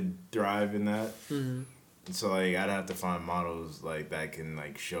thrive in that. Mm-hmm. So like I'd have to find models like that can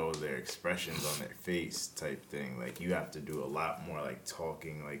like show their expressions on their face type thing. Like you have to do a lot more like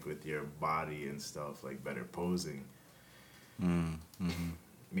talking like with your body and stuff, like better posing.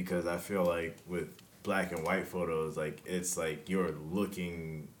 Because I feel like with black and white photos, like it's like you're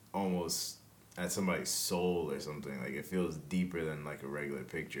looking almost at somebody's soul or something. Like it feels deeper than like a regular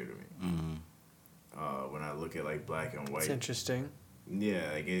picture to me. When I look at like black and white, It's interesting. yeah,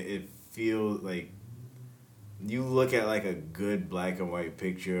 like it feels like you look at like a good black and white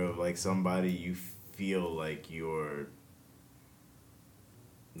picture of like somebody, you feel like you're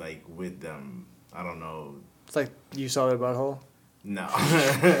like with them. I don't know. It's like you saw their butthole. No.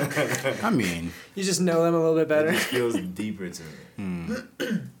 I mean, You just know them a little bit It better. just feels deeper to me.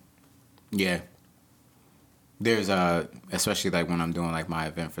 yeah. There's especially like when I'm doing like my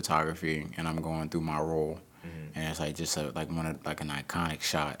event photography and I'm going through my roll, and it's like just like like an iconic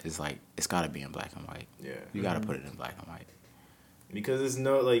shot is like it's got to be in black and white. Yeah. You got to put it in black and white. Because it's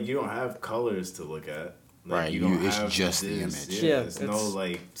no like you don't have colors to look at. Like, Right, don't it's have just the image. Yeah, there's no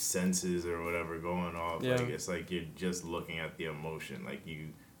like senses or whatever going off. Yeah. Like it's like you're just looking at the emotion. Like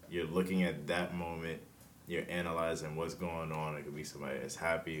you're looking at that moment. You're analyzing what's going on. It could be somebody that's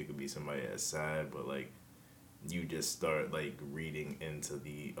happy. It could be somebody that's sad. But like you just start like reading into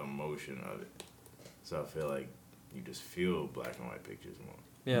the emotion of it. So I feel like you just feel black and white pictures more.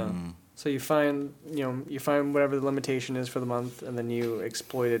 Yeah. So you find whatever the limitation is for the month, and then you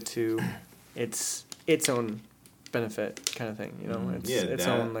exploit it to its own benefit, kind of thing. You know, it's Yeah, its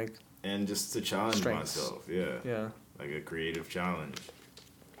that- own like And just to challenge Strengths. myself. Yeah. yeah. Like a creative challenge.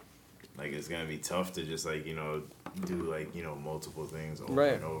 Like it's gonna be tough to just like, do like, multiple things over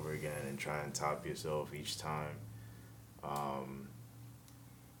Right. and over again and try and top yourself each time.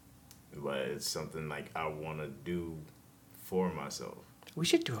 But it's something like I wanna do for myself. We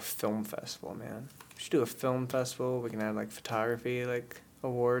should do a film festival, man. We should do a film festival. We can have like photography, like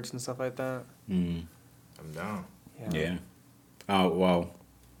awards and stuff like that. I'm down. Yeah. Oh well,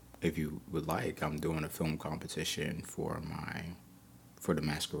 if you would like, I'm doing a film competition for the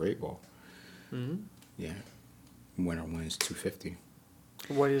Masquerade Ball. Mm-hmm. Yeah. Winner wins $250.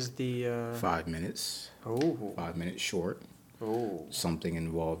 What is the? 5 minutes. Oh. 5 minutes short. Oh. Something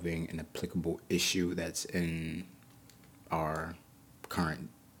involving an applicable issue that's in our current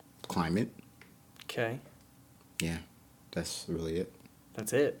climate. Okay. Yeah. That's really it.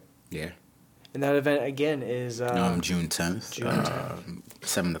 That's it. Yeah. And that event again is June 10th. June 10th.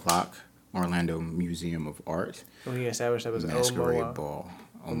 7 o'clock. Orlando Museum of Art. we established that was Masquerade Omoa. Ball.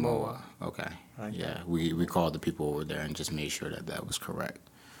 Omoa. Okay. I like yeah. that. We called the people over there and just made sure that was correct.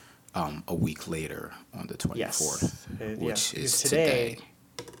 A week later on the 24th, Yes. which Yeah. is Today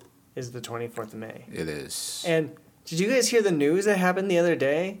today. is the 24th of May. It is. And did you guys hear the news that happened the other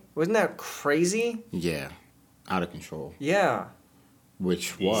day? Wasn't that crazy? Yeah. Out of control. Yeah.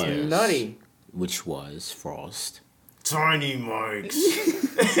 Which was Yes. Nutty. Which was Frost. Tiny Mike's.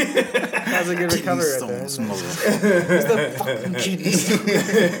 That was a good recovery right there. Stones, isn't it? motherfucker. Where's the fucking kidney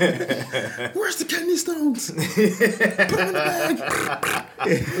stone? Where's the kidney stones? Put them in the bag.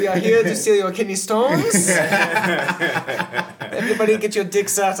 We are here to steal your kidney stones. Everybody get your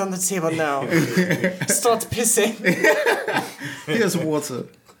dicks out on the table now. Start pissing. Here's water.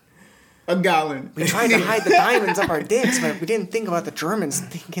 A gallon. We tried to hide the diamonds up our dicks, but we didn't think about the Germans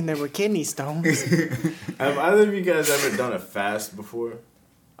thinking they were kidney stones. Have either of you guys ever done a fast before?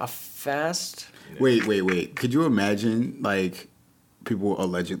 A fast? Wait. Could you imagine, like, people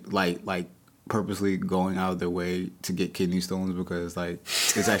like purposely going out of their way to get kidney stones because, like,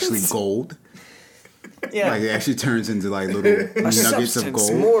 it's actually gold? Yeah. Like, it actually turns into, like, little a nuggets of substance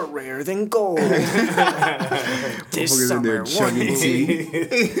gold. more rare than gold. This Motherfuckers in there summer, chugging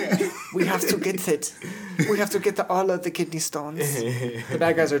tea. we have to get it. We have to get all of the kidney stones. The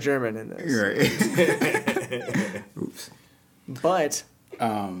bad guys are German in this. Right. Oops. But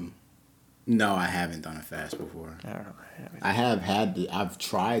No, I haven't done a fast before. I don't know. I've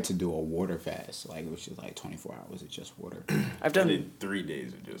tried to do a water fast, like, which is like 24 hours of just water. I've I done. did 3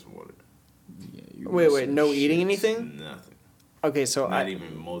 days of just water. Yeah, you Wait, some no shit. eating anything? Nothing. Okay, so Not I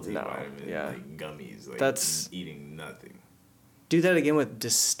even multivitamin, yeah. like gummies. Like That's- eating nothing. do that again with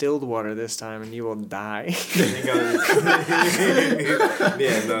distilled water this time, and you will die. I think I was-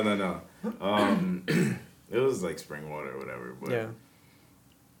 yeah, no. It was like spring water or whatever. But yeah.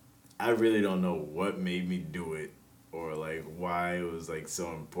 I really don't know what made me do it or like why it was like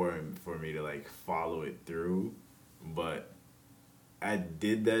so important for me to like follow it through. But I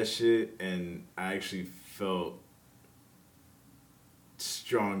did that shit and I actually felt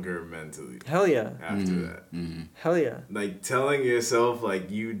stronger mentally Hell yeah. after that. Hell yeah. Like telling yourself like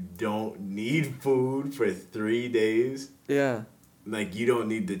you don't need food for 3 days. Yeah. Like you don't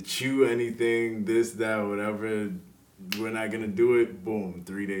need to chew anything, this, that, whatever. We're not gonna do it. Boom,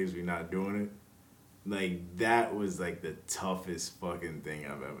 3 days we're not doing it. Like that was like the toughest fucking thing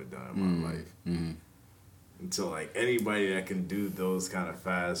I've ever done in my life. And so like anybody that can do those kind of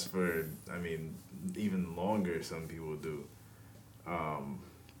fasts for, I mean, even longer, some people do.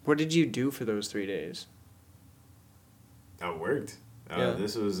 What did you do for those 3 days? I worked. Yeah.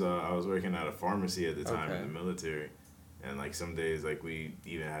 This was I was working at a pharmacy at the time Okay. in the military, and like some days like we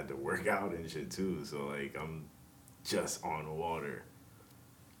even had to work out and shit too. So like I'm just on water.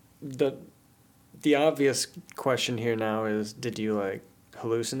 The obvious question here now is, did you like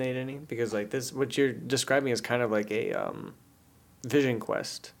hallucinate any? Because like this, what you're describing is kind of like a vision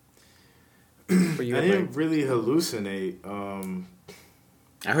quest. Where you I would, didn't like, really hallucinate.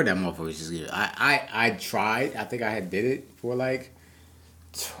 I heard that motherfucker just give. I tried. I think I had did it for like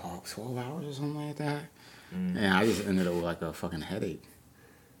 12 hours or something like that. And I just ended up with like a fucking headache.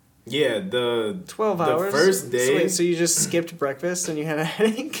 Yeah, the 12 the hours. first So, day. wait, so you just skipped breakfast and you had a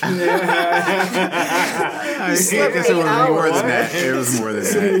headache? I slept guess it 8 was more hours. than that. It was more than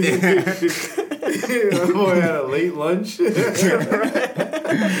that. I had a late lunch. God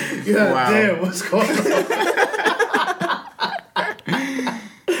Wow. damn, what's going on?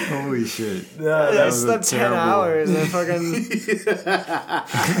 Holy shit. Nah, I was a slept 10 terrible- hours and fucking.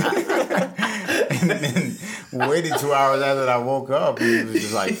 And then waited 2 hours after I woke up and it was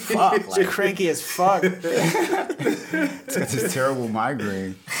just like, fuck. Like, cranky as fuck. it's got this terrible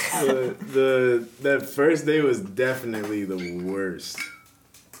migraine. That first day was definitely the worst,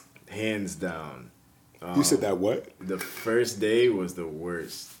 hands down. You said that what? The first day was the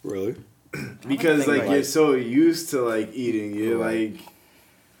worst Really? because think like like- you're so used to like eating. You're Right. like,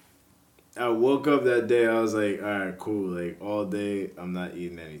 I woke up that day. I was like, all right, cool. Like all day, I'm not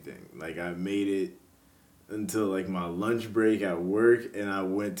eating anything. Like I made it until like my lunch break at work, and I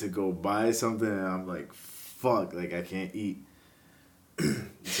went to go buy something, and I'm like, fuck, like I can't eat.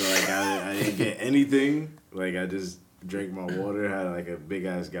 So like I didn't get anything. Like I just drank my water. Had like a big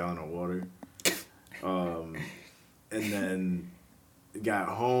ass gallon of water. And then got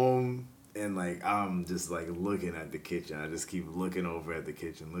home, and like I'm just like looking at the kitchen. I just keep looking over at the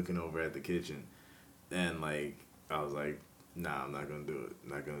kitchen, and like I was like, nah, I'm not gonna do it.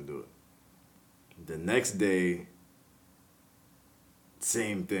 Not gonna do it. The next day,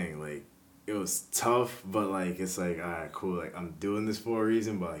 same thing. Like it was tough, but like it's like, all right, cool. Like I'm doing this for a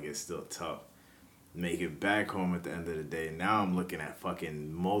reason, but like it's still tough. Make it back home at the end of the day. Now I'm looking at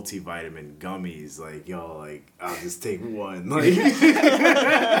fucking multivitamin gummies. Like, yo, like I'll just take one. Like,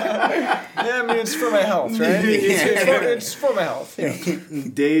 Yeah, I mean, it's for my health, right? It's for my health. Yeah.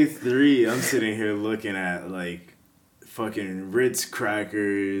 day 3, I'm sitting here looking at like fucking Ritz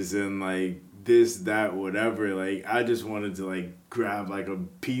crackers and like this, that, whatever. Like, I just wanted to like grab like a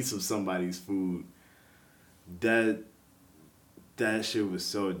piece of somebody's food. That shit was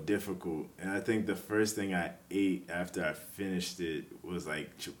so difficult. And I think the first thing I ate after I finished it was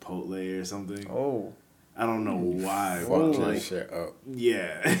like Chipotle or something. Oh. I don't know why. Fuck But that like, shit up.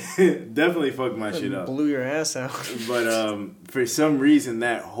 yeah, definitely fucked my shit up. Blew your ass out. But for some reason,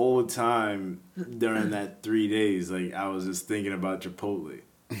 that whole time during that 3 days, like I was just thinking about Chipotle,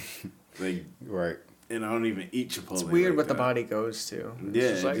 like, Right. and I don't even eat Chipotle. It's weird like what the that. body goes to. It's Yeah,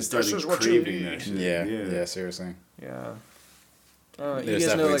 just I like, just this started is what you craving need. that shit. Yeah, seriously. Yeah. You There's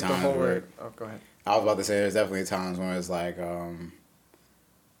guys know definitely like the times whole where- Oh, go ahead. I was about to say there's definitely times when it's like out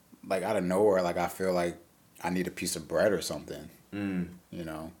of nowhere, like I feel like I need a piece of bread or something. You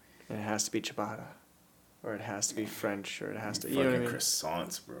know? It has to be ciabatta, or it has to be French, or it has to. You Fucking know what I mean?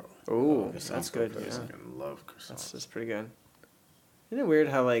 croissants, bro. Oh, croissants that's go good. crazy. Yeah, I fucking love croissants. that's pretty good. Isn't it weird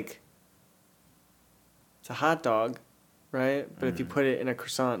how like it's a hot dog, right? But if you put it in a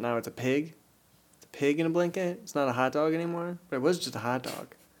croissant, now it's a pig. It's a pig in a blanket. It's not a hot dog anymore. But it was just a hot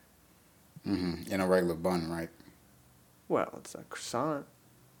dog. In a regular bun, right? Well, it's a croissant.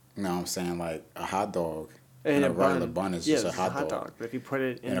 No, I'm saying like a hot dog In in a a regular bun is Yeah, just a it's hot dog. But if you put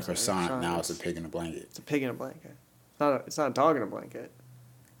it In a croissant, now it's a pig in a blanket. It's a pig in a blanket. It's not a dog in a blanket.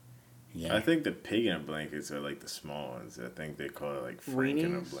 Yeah. I think the pig in a blankets are like the small ones. I think they call it like Frank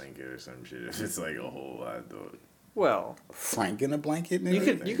in a Weenies? blanket or some shit. If it's like a whole hot dog. Well, Frank in a blanket,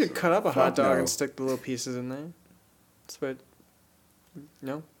 nigga? you could so. cut up a hot Fuck dog no. and stick the little pieces in there. That's what.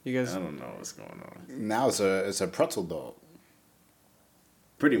 No, you guys. I don't know what's going on. Now it's a pretzel dog.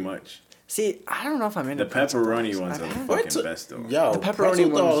 Pretty much. See, I don't know if I'm into The pretzel pepperoni dogs. ones I've are the had- fucking Pretzel- best though. Yo, The pepperoni pretzel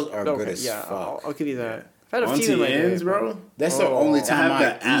ones dogs are okay, good as yeah, fuck. I'll give you that. I've had a Auntie few in my day, Anne's, bro. That's the only I time have I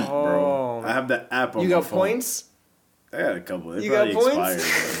the app, eat. bro. Oh. I have the app on You my got phone. points? I got a couple. They You got probably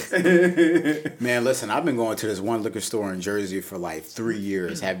points? expired. Man, listen, I've been going to this one liquor store in Jersey for like 3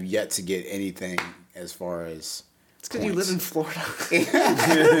 years. Have yet to get anything as far as. It's because you live in Florida. But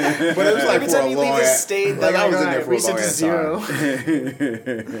it was like Every for a time you leave long the ass. state, Like I was in alright, there for a reset long to ass zero.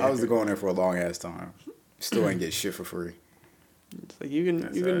 time. I was going there for a long ass time. Still ain't get shit for free. It's like you can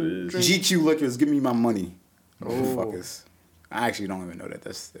That's you how it can is. drink. GQ Liquors, give me my money. Oh. Motherfuckers. I actually don't even know that.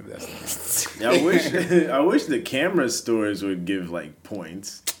 That's the name. Yeah, I wish the camera stores would give like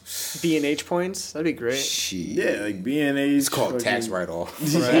points. B&H points. That'd be great. Shit. Yeah, like B&H. It's called tax write-off.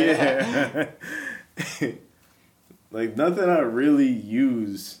 Yeah. Like nothing I really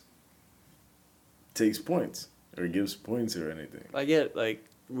use takes points or gives points or anything. I get like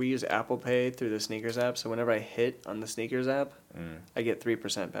we use Apple Pay through the Sneakers app, so whenever I hit on the Sneakers app, I get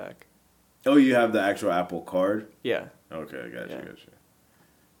 3% back. Oh, you have the actual Apple card? Yeah. Okay, I got you.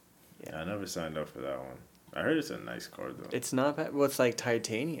 Yeah. I never signed up for that one. I heard it's a nice card though. It's not bad. Well, it's like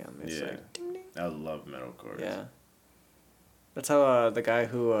titanium. It's Yeah. like ding ding. I love metal cards. Yeah. That's how the guy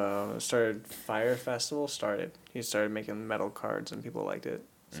who started Fire Festival started. He started making metal cards and people liked it.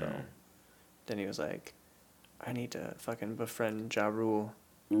 So then he was like, I need to fucking befriend Ja Rule.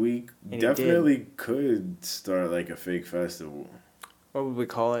 We And he definitely could start like a fake festival. What would we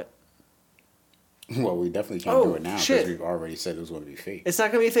call it? Well, we definitely can't Oh, do it now because shit. we've already said it was going to be fake. It's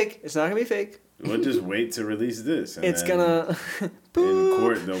not gonna be fake. It's not gonna be fake. We'll just wait to release this. And It's then gonna. in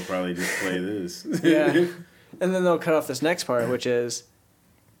court they'll probably just play this. Yeah. And then they'll cut off this next part, which is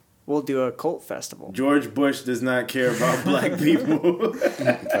we'll do a cult festival. George Bush does not care about black people.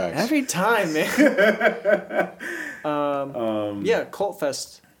 Facts. Every time, man. Yeah, Cult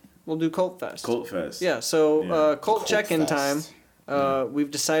Fest. We'll do Cult Fest. Cult Fest. Yeah, so Yeah. Cult Cult check-in Fest. time. We've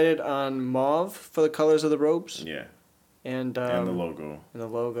decided on mauve for the colors of the robes Yeah. and And the logo. and the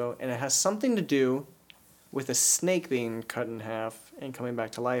logo, and it has something to do with a snake being cut in half and coming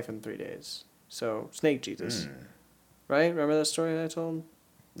back to life in 3 days. So Snake Jesus, right? Remember that story that I told?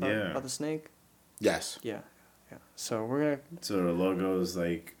 Yeah. About the snake. Yes. Yeah. So we're gonna. So the logo is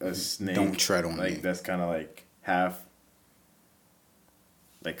like a snake. Don't tread on like me. that's kind of like half.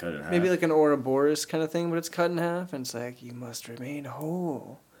 Like cut in half. Maybe like an Ouroboros kind of thing, but it's cut in half, and it's like you must remain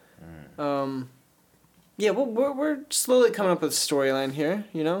whole. Yeah, well, we're slowly coming up with a storyline here.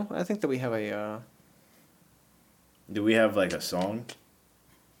 You know, I think that we have a. Do we have like a song?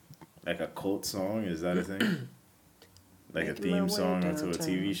 Like a cult song? Is that a thing? Like a Making my theme way song onto a downtown.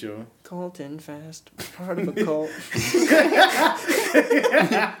 TV show? Cult and fast, part of a cult.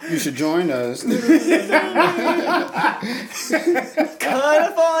 You should join us. Cut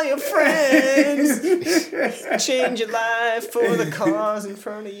off all your friends. Change your life for the cause in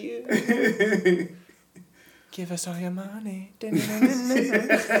front of you. Give us all your money.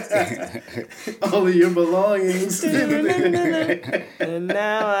 All of your belongings. And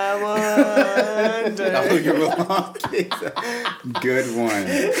now I wonder. Oh, you're wrong. Good one.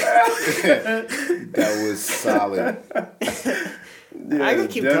 That was solid. Yeah, I could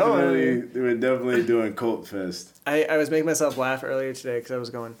keep definitely, going. We're definitely doing Cult Fest. I was making myself laugh earlier today because I was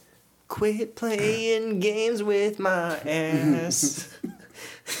going, quit playing games with my ass.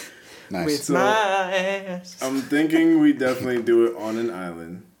 Nice. With So- my ass. I'm thinking we definitely do it on an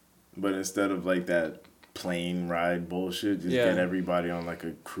island, but instead of like that plane ride bullshit, just Yeah. get everybody on like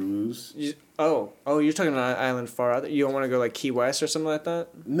a cruise. Oh, you're talking about an island far out. You don't want to go like Key West or something like that?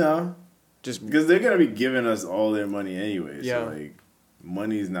 No, Just because they're gonna be giving us all their money anyway. Yeah. So like,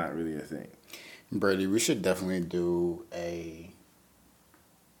 money's not really a thing. Brady, we should definitely do a.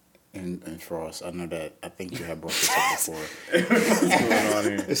 And for us, I know that I think you have brought this up before. What's going on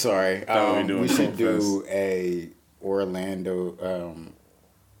here? Sorry, Thought we doing we should Cult do a Orlando,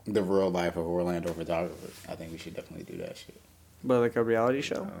 the real life of Orlando photographer. I think we should definitely do that shit. but like a reality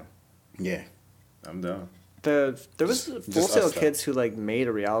show. Yeah, I'm down. There was Just Full us, Sail though. Kids who like made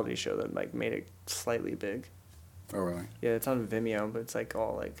a reality show that like made it slightly big. oh really? Yeah, it's on Vimeo, but it's like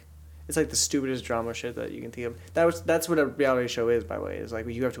all like, it's like the stupidest drama shit that you can think of. That's what a reality show is, by the way. Is like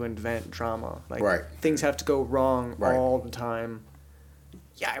you have to invent drama. Like Right. things have to go wrong Right. all the time.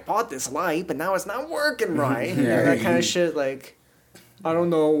 Yeah, I bought this light, but now it's not working right. Yeah. That kind of shit. Like, I don't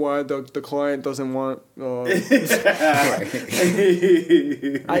know why the client doesn't want.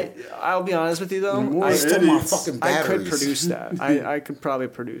 I'll be honest with you though. More I Stole my idiots. fucking I batteries. could produce that. I could probably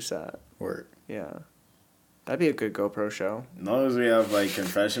produce that. Word. Yeah, that'd be a good GoPro show. As long as we have like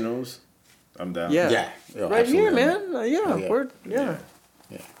confessionals, I'm down. Yeah. Yeah. Yo, Right here, absolutely. man. Yeah, Oh, yeah. yeah.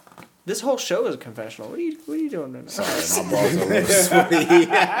 Yeah. This whole show is a confessional. What are you doing right now? Sorry, my balls are a little sweaty.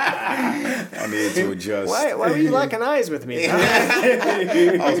 I needed to adjust. Why were you locking eyes with me?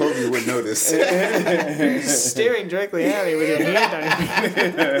 I was hoping you would notice. Staring directly at me with your hand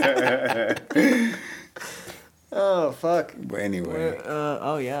on your Oh, fuck. But anyway.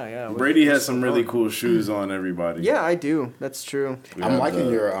 Oh, yeah. Brady has some really cool shoes on, everybody. Yeah, I do. That's true. I'm liking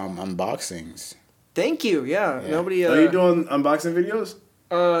your unboxings. Thank you. Yeah. Nobody. Are you doing unboxing videos?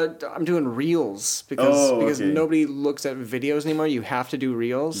 I'm doing reels because okay. nobody looks at videos anymore. You have to do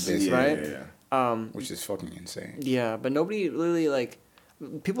reels, right? Yeah. Which is fucking insane. Yeah, but nobody really like.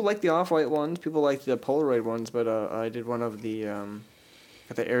 People like the Off-White ones. People like the Polaroid ones. But I did one of the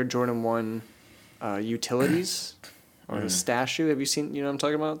Air Jordan 1 utilities or the stash shoe. Have you seen? You know what I'm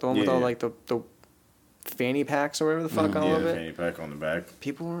talking about? The one with all like the fanny packs or whatever the fuck all of it. Fanny pack on the back.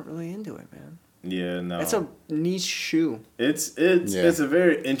 People weren't really into it, man. Yeah, no. It's a niche shoe. It's a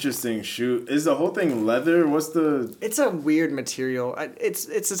very interesting shoe. Is the whole thing leather? What's the? It's a weird material. It's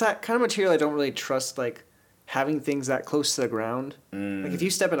that kind of material I don't really trust. Like having things that close to the ground. Like if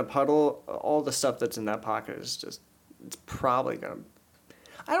you step in a puddle, all the stuff that's in that pocket is just. It's probably gonna.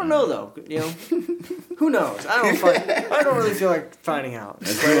 I don't know though. You know, who knows? I don't really feel like finding out.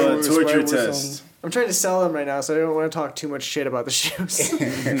 It's a torture test. I'm trying to sell them right now, so I don't want to talk too much shit about the shoes.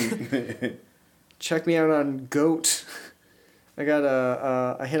 Check me out on GOAT. I got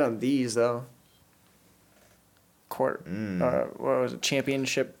a hit on these though. What was it?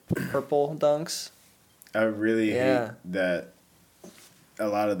 Championship purple dunks. I really hate that. A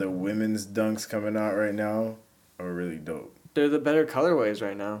lot of the women's dunks coming out right now are really dope. They're the better colorways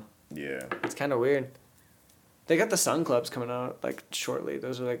right now. Yeah. It's kind of weird. They got the Sun Clubs coming out like shortly.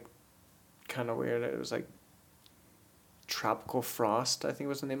 Those are like kind of weird. It was like Tropical Frost, I think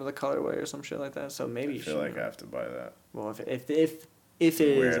was the name of the colorway or some shit like that. So maybe I feel like I have to buy that. Well, if it is,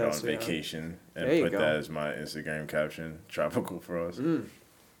 wear it on vacation and put go. that as my Instagram caption. Tropical Frost.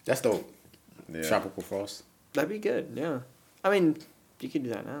 That's dope. Yeah. Tropical Frost. That'd be good. Yeah. I mean, you could do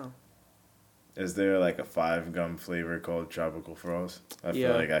that now. Is there like a 5-gum flavor called Tropical Frost? I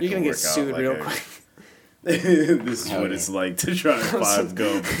feel like I you're can gonna work get sued out real like quick. This is what it's like to try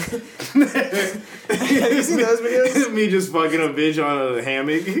 5-gum. Have you seen those videos? Me just fucking a bitch on a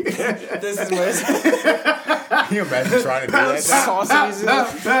hammock. This is what it's Can you imagine trying to do that? sauces.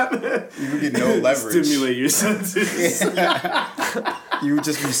 You would get no leverage. Stimulate your senses. You would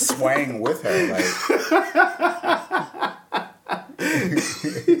just be swaying with her.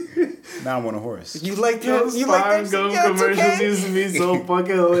 Now I'm on a horse. You like Those that? You like that? 5-gum Yeah, it's commercials okay. used to be so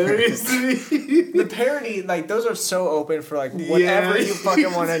fucking hilarious to me. The parody, like those are so open for like whatever you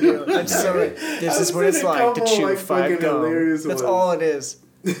fucking want to do. It's so like, this is what it's like to chew 5 gum. That's all it is.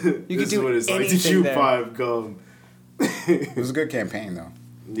 You can This is do what it's like to anything chew there. 5-gum. It was a good campaign, though.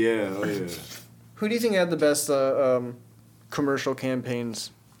 Yeah, oh yeah. Who do you think had the best commercial campaigns?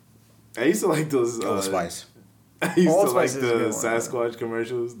 I used to like those. Old Spice. I used Old to like Spice is the a good one. Sasquatch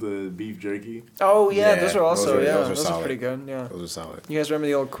commercials, the beef jerky. Oh yeah, Yeah, those are also those are those are solid. pretty good. Yeah, Those are solid. you guys remember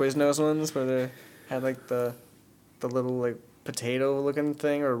the old Quiznos ones where they had like the little like potato looking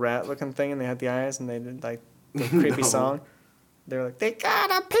thing or rat looking thing, and they had the eyes, and they did like the creepy song. They were like, they got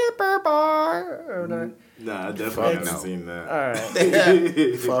a paper bar. Or whatever. Nah, I definitely haven't no. seen that. All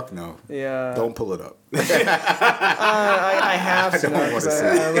right. Fuck no. Yeah. Don't pull it up. I have to don't know wanna 'cause see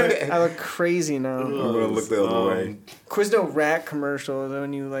I look crazy now. I'm gonna look the other way. Quizno rat commercials.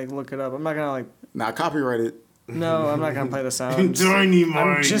 When you like look it up, I'm not gonna like. Nah, copyright it. No, I'm not gonna play the sound. Tiny I'm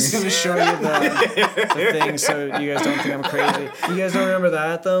Mike. just gonna show you the thing so you guys don't think I'm crazy. You guys don't remember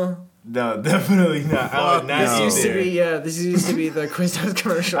that though? No, definitely not. I would not This eat used to there. be this used to be the Quiznos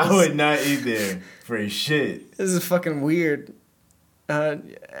commercials. I would not eat there for shit. This is fucking weird.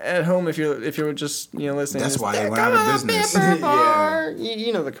 At home, if you're just listening, That's just, why they went "Come out of on, business." paper Yeah. bar."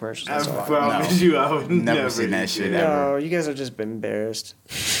 You know the commercials. I That's all. promise No. you, I would Never never seen that eat shit there. ever. No, you guys are just embarrassed.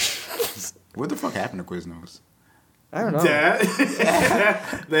 What the fuck happened to Quiznos? I don't know. Dad,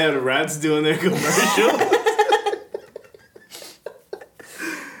 they had rats doing their commercial.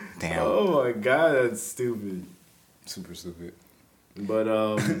 Damn. Oh my god, that's stupid. Super stupid. But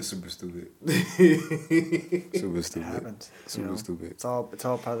Super stupid. Super It stupid. happens. Super stupid. It's all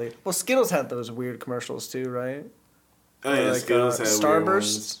probably. Well, Skittles had those weird commercials too, right? oh yeah, Like, Skittles had weird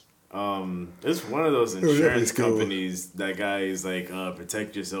Starbursts. ones. It's one of those yeah, insurance Skittles. companies. That guy is like,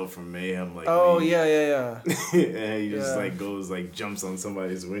 protect yourself from mayhem. Like, Oh me. yeah. And he just Yeah. like goes like jumps on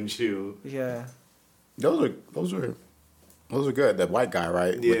somebody's windshield. Yeah. Those are good. That white guy,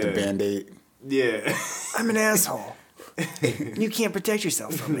 right? With the Yeah. Band-Aid. Yeah. I'm an asshole. You can't protect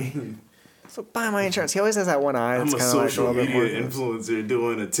yourself from me. So buy my insurance. He always has that one eye. I'm That's a kind of like a social little bit media more. influencer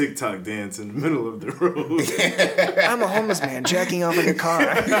doing a TikTok dance in the middle of the road. I'm a homeless man jacking off in your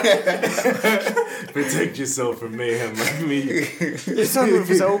car. Protect yourself from mayhem like me. Your sunroof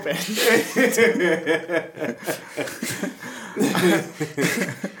is open.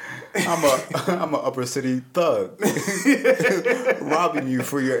 I'm a upper city thug, robbing you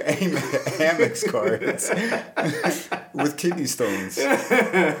for your Amex cards with kidney stones.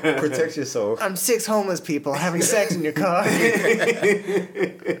 Protect yourself. I'm 6 homeless people having sex in your car.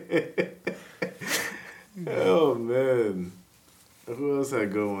 Oh man, who else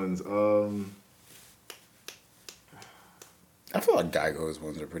had good ones? I feel like Geico's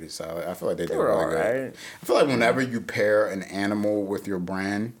ones are pretty solid. I feel like they do They were really all good. right. I feel like whenever you pair an animal with your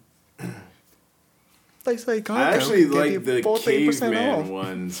brand, Like Geico, I actually give you like the full 30% caveman off.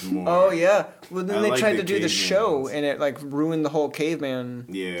 ones more. Oh yeah. Well, then I they like tried the to do the caveman show, ones. and it like ruined the whole caveman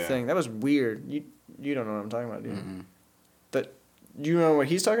Yeah. thing. That was weird. You don't know what I'm talking about, do you? That you know what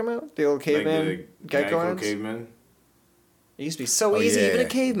he's talking about? The old Like caveman the Geico ads? caveman. It used to be so Oh, easy, yeah. even a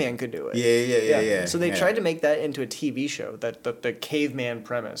caveman could do it. Yeah. So they tried to make that into a TV show, that the caveman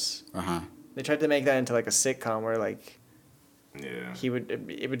premise. They tried to make that into like a sitcom where like Yeah.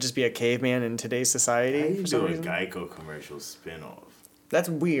 it would just be a caveman in today's society. How for you some do a reason. Geico commercial spinoff? That's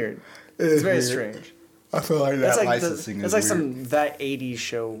weird. It's very weird. strange. I feel like That's that like licensing that's is like weird. some that '80s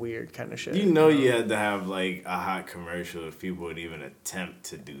show weird kind of shit. You know you had to have like a hot commercial if people would even attempt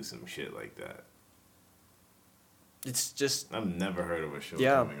to do some shit like that. It's just I've never heard of a show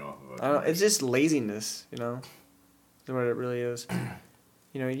Yeah. coming off of a I don't, it's just laziness, you know. That's what it really is.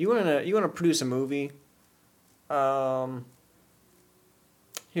 You know, you wanna produce a movie.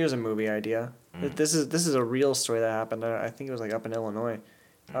 Here's a movie idea. This is a real story that happened. I think it was like up in Illinois.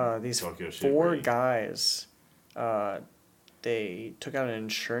 These Talk your shit, 4 Brady. guys, they took out an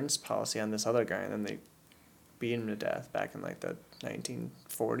insurance policy on this other guy, and then they beat him to death back in like the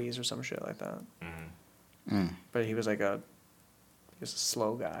 1940s or some shit like that. But he was like he was a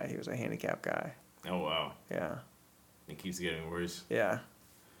slow guy. He was a handicapped guy. Oh wow, Yeah. it keeps getting worse. Yeah.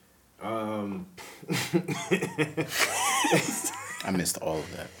 I missed all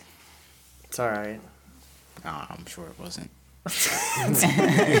of that. It's all right. I'm sure it wasn't.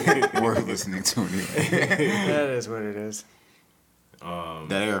 Worth listening to anyway. That is what it is.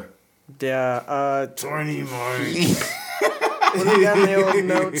 That air. Yeah. 20 Mark. What do we got in the old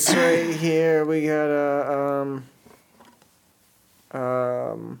notes right here? We got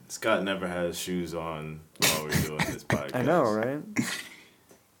Scott never has shoes on while we're doing this podcast. I know, right?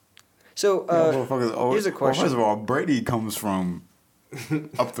 So here's a question. Well, first of all, Brady comes from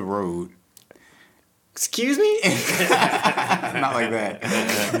up the road. Excuse me? Not like that.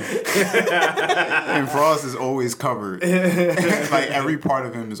 And Frost is always covered. Like every part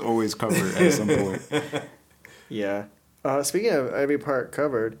of him is always covered at some point. Yeah. Speaking of every part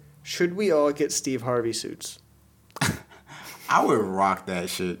covered, should we all get Steve Harvey suits? I would rock that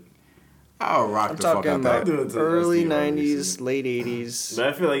shit. I would rock I'm the fuck talking out about that. do it to early Steve Harvey 90s, suit. late 80s. But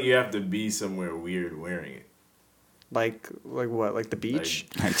I feel like you have to be somewhere weird wearing it. Like what? Like the beach?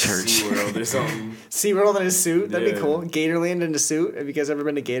 At church. SeaWorld or something. SeaWorld in a suit? That'd be Yeah. cool. Gatorland in a suit? Have you guys ever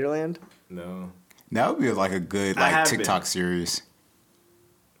been to Gatorland? No. That would be like a good I have TikTok been. series.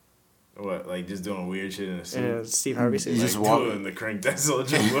 What, like just doing weird shit in a suit? In a Steve Harvey suit? You Like just walk- doing the crank that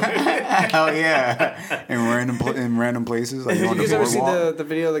soldier boy. Hell yeah! In random places, like Did on you the guys ever see boardwalk. the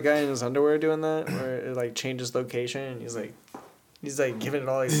video of the guy in his underwear doing that? Where it like changes location and he's like giving it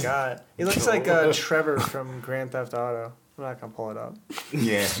all he's got. He looks like Trevor from Grand Theft Auto. I'm not gonna pull it up.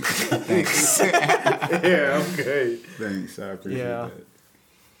 Yeah. Thanks. Yeah, I'm great. Thanks. I appreciate Yeah.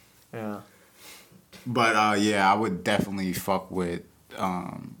 that. Yeah. But yeah, I would definitely fuck with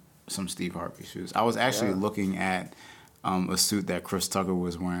some Steve Harvey shoes. I was actually looking at a suit that Chris Tucker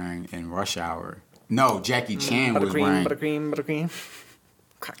was wearing in Rush Hour. No, Jackie Chan was wearing. Buttercream.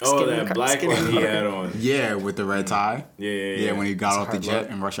 Oh, that black one he had on. Yeah, with the red tie. Yeah. When he got off the hard jet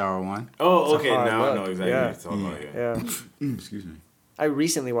look. in Rush Hour 1. Oh, It's a okay. hard Now I know look. exactly Yeah. what you're talking about. Yeah. Excuse me. I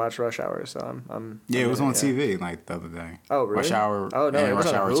recently watched Rush Hour, so I'm Yeah, it was on yeah. TV like the other day. Oh, really? Rush Hour. Oh no, and it was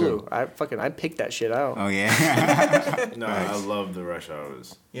Rush on Hour Hulu. 2. I picked that shit out. Oh yeah. No, I love the Rush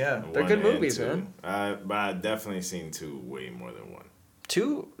Hours. Yeah, they're 1 good and movies, 2. man. But I've definitely seen 2 way more than 1.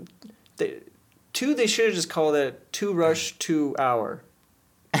 Two, they should have just called it 2 Rush 2 Hour.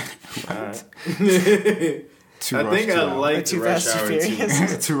 Alright. Two I Rush, think 2 I Hour. like Too the Rush Fast and Hour Furious.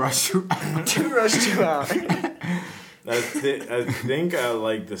 2. Two Rush 2 Hour. 2 Rush 2 Hour. I think I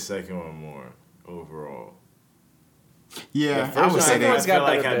like the second one more overall. Yeah, The I would first say one second I one's that. got feel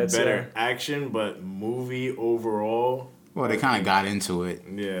like better had bits, better yeah. action, but movie overall, Well, they kind of got into it.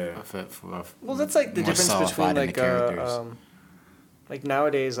 Yeah. Well, that's like the more difference solidified between in the characters. like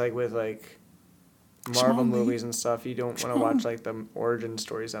nowadays, like with like Marvel movies and stuff, you don't want to watch like the origin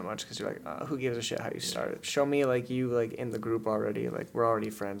stories that much because you're like, who gives a shit how you started? Show me like you like in the group already. Like we're already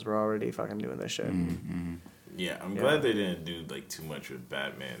friends. We're already fucking doing this shit. Mm-hmm. Yeah, I'm glad they didn't do like too much with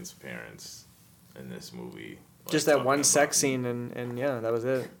Batman's parents in this movie. Like, Just that talking one about- sex scene and yeah, that was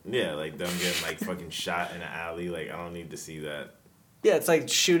it. Yeah, like them getting like fucking shot in an alley. Like I don't need to see that. Yeah, it's like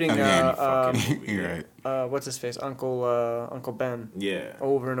shooting Again, fucking movie. You're right. what's his face, Uncle Ben, Yeah.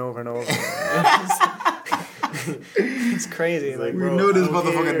 over and over and over. It's crazy. Like, We bro, know this I don't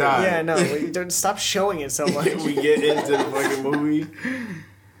motherfucker care. died. yeah, no, don't stop showing it so much. we get into the fucking movie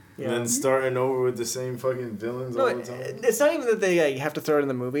Yeah. and then starting over with the same fucking villains No, all the time. it's not even that they have to throw it in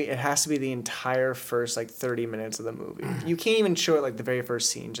the movie. It has to be the entire first like 30 minutes of the movie. You can't even show it like the very first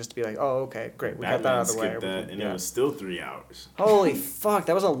scene just to be like, oh, okay, great, we got that Batman out of the way. skipped that, and Yeah. it was still 3 hours. Holy fuck,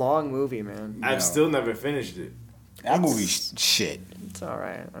 that was a long movie, man. No. I've still never finished it. That movie shit. It's all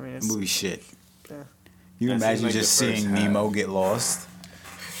right. I mean, That it's movie shit. yeah. You That imagine seemed like just the first seeing half. Nemo get lost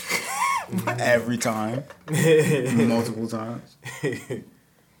every time, multiple times.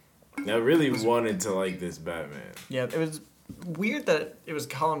 I really wanted to like this Batman. Yeah, it was weird that it was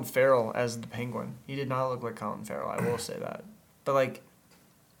Colin Farrell as the Penguin. He did not look like Colin Farrell. I will say that. But like,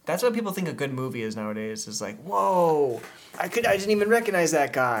 that's what people think a good movie is nowadays. Is like, whoa, I didn't even recognize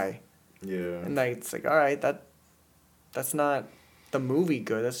that guy. Yeah. And like, it's like, all right, that's not the movie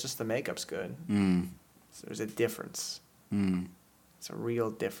good. That's just the makeup's good. Mm, So there's a difference. mm, It's a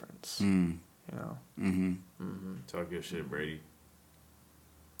real difference. mm, You know. mm-hmm. Talk your shit, Brady.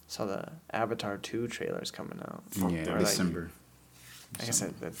 Saw the Avatar 2 trailers coming out. Yeah, that. Or, like, December. Like I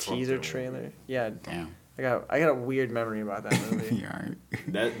said, the Fuck teaser that trailer. movie. Yeah, Damn. I got a weird memory about that movie. Yeah, all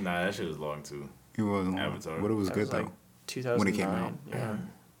right. That shit was long too. It was long. Avatar. But it was That good was, though. like, 2009. When it came out. Yeah.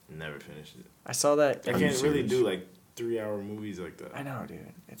 Never finished it. I saw that. I Are you can't really serious? do like 3-hour movies like that. I know, dude.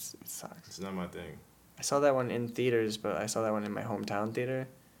 It sucks. It's not my thing. I saw that one in theaters, but I saw that one in my hometown theater.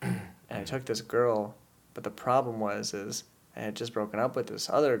 And I took this girl, but the problem is I had just broken up with this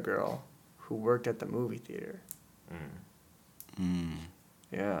other girl who worked at the movie theater. Mm,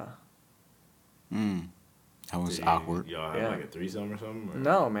 Yeah. mm. That was Did awkward. Y'all have Yeah. like a threesome or something? Or?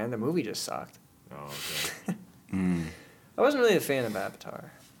 No, man, the movie just sucked. Oh, okay. Mm. I wasn't really a fan of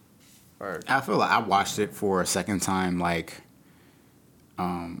Avatar. Or I feel like I watched it for a second time, like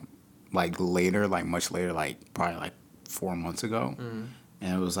later, like much later, like probably like 4 months ago, and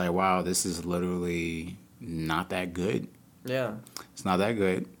it was like, wow, this is literally not that good. yeah. It's not that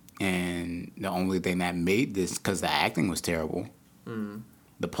good, and the only thing that made this because the acting was terrible.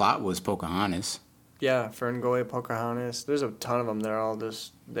 The plot was Pocahontas, Yeah, Ferngully, Pocahontas. There's a ton of them. They're all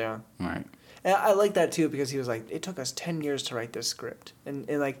just, yeah. right? And I like that too because he was like, it took us 10 years to write this script. And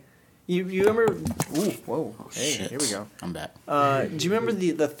like, you remember, ooh, whoa, hey, Shit. here we go. I'm back. Do you remember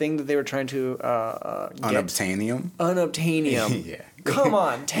the thing that they were trying to get? Unobtainium. Unobtainium. Yeah. Come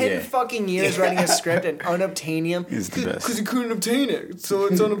on, 10 Yeah. fucking years writing a script and unobtainium. It's the best. Because you couldn't obtain it, so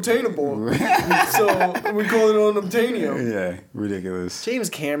it's unobtainable. So we call it unobtainium. Yeah, ridiculous. James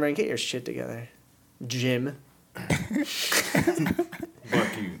Cameron, get your shit together. Jim.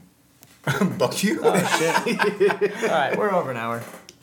 Fuck you. Fuck you. Oh, shit. All right, we're over an hour.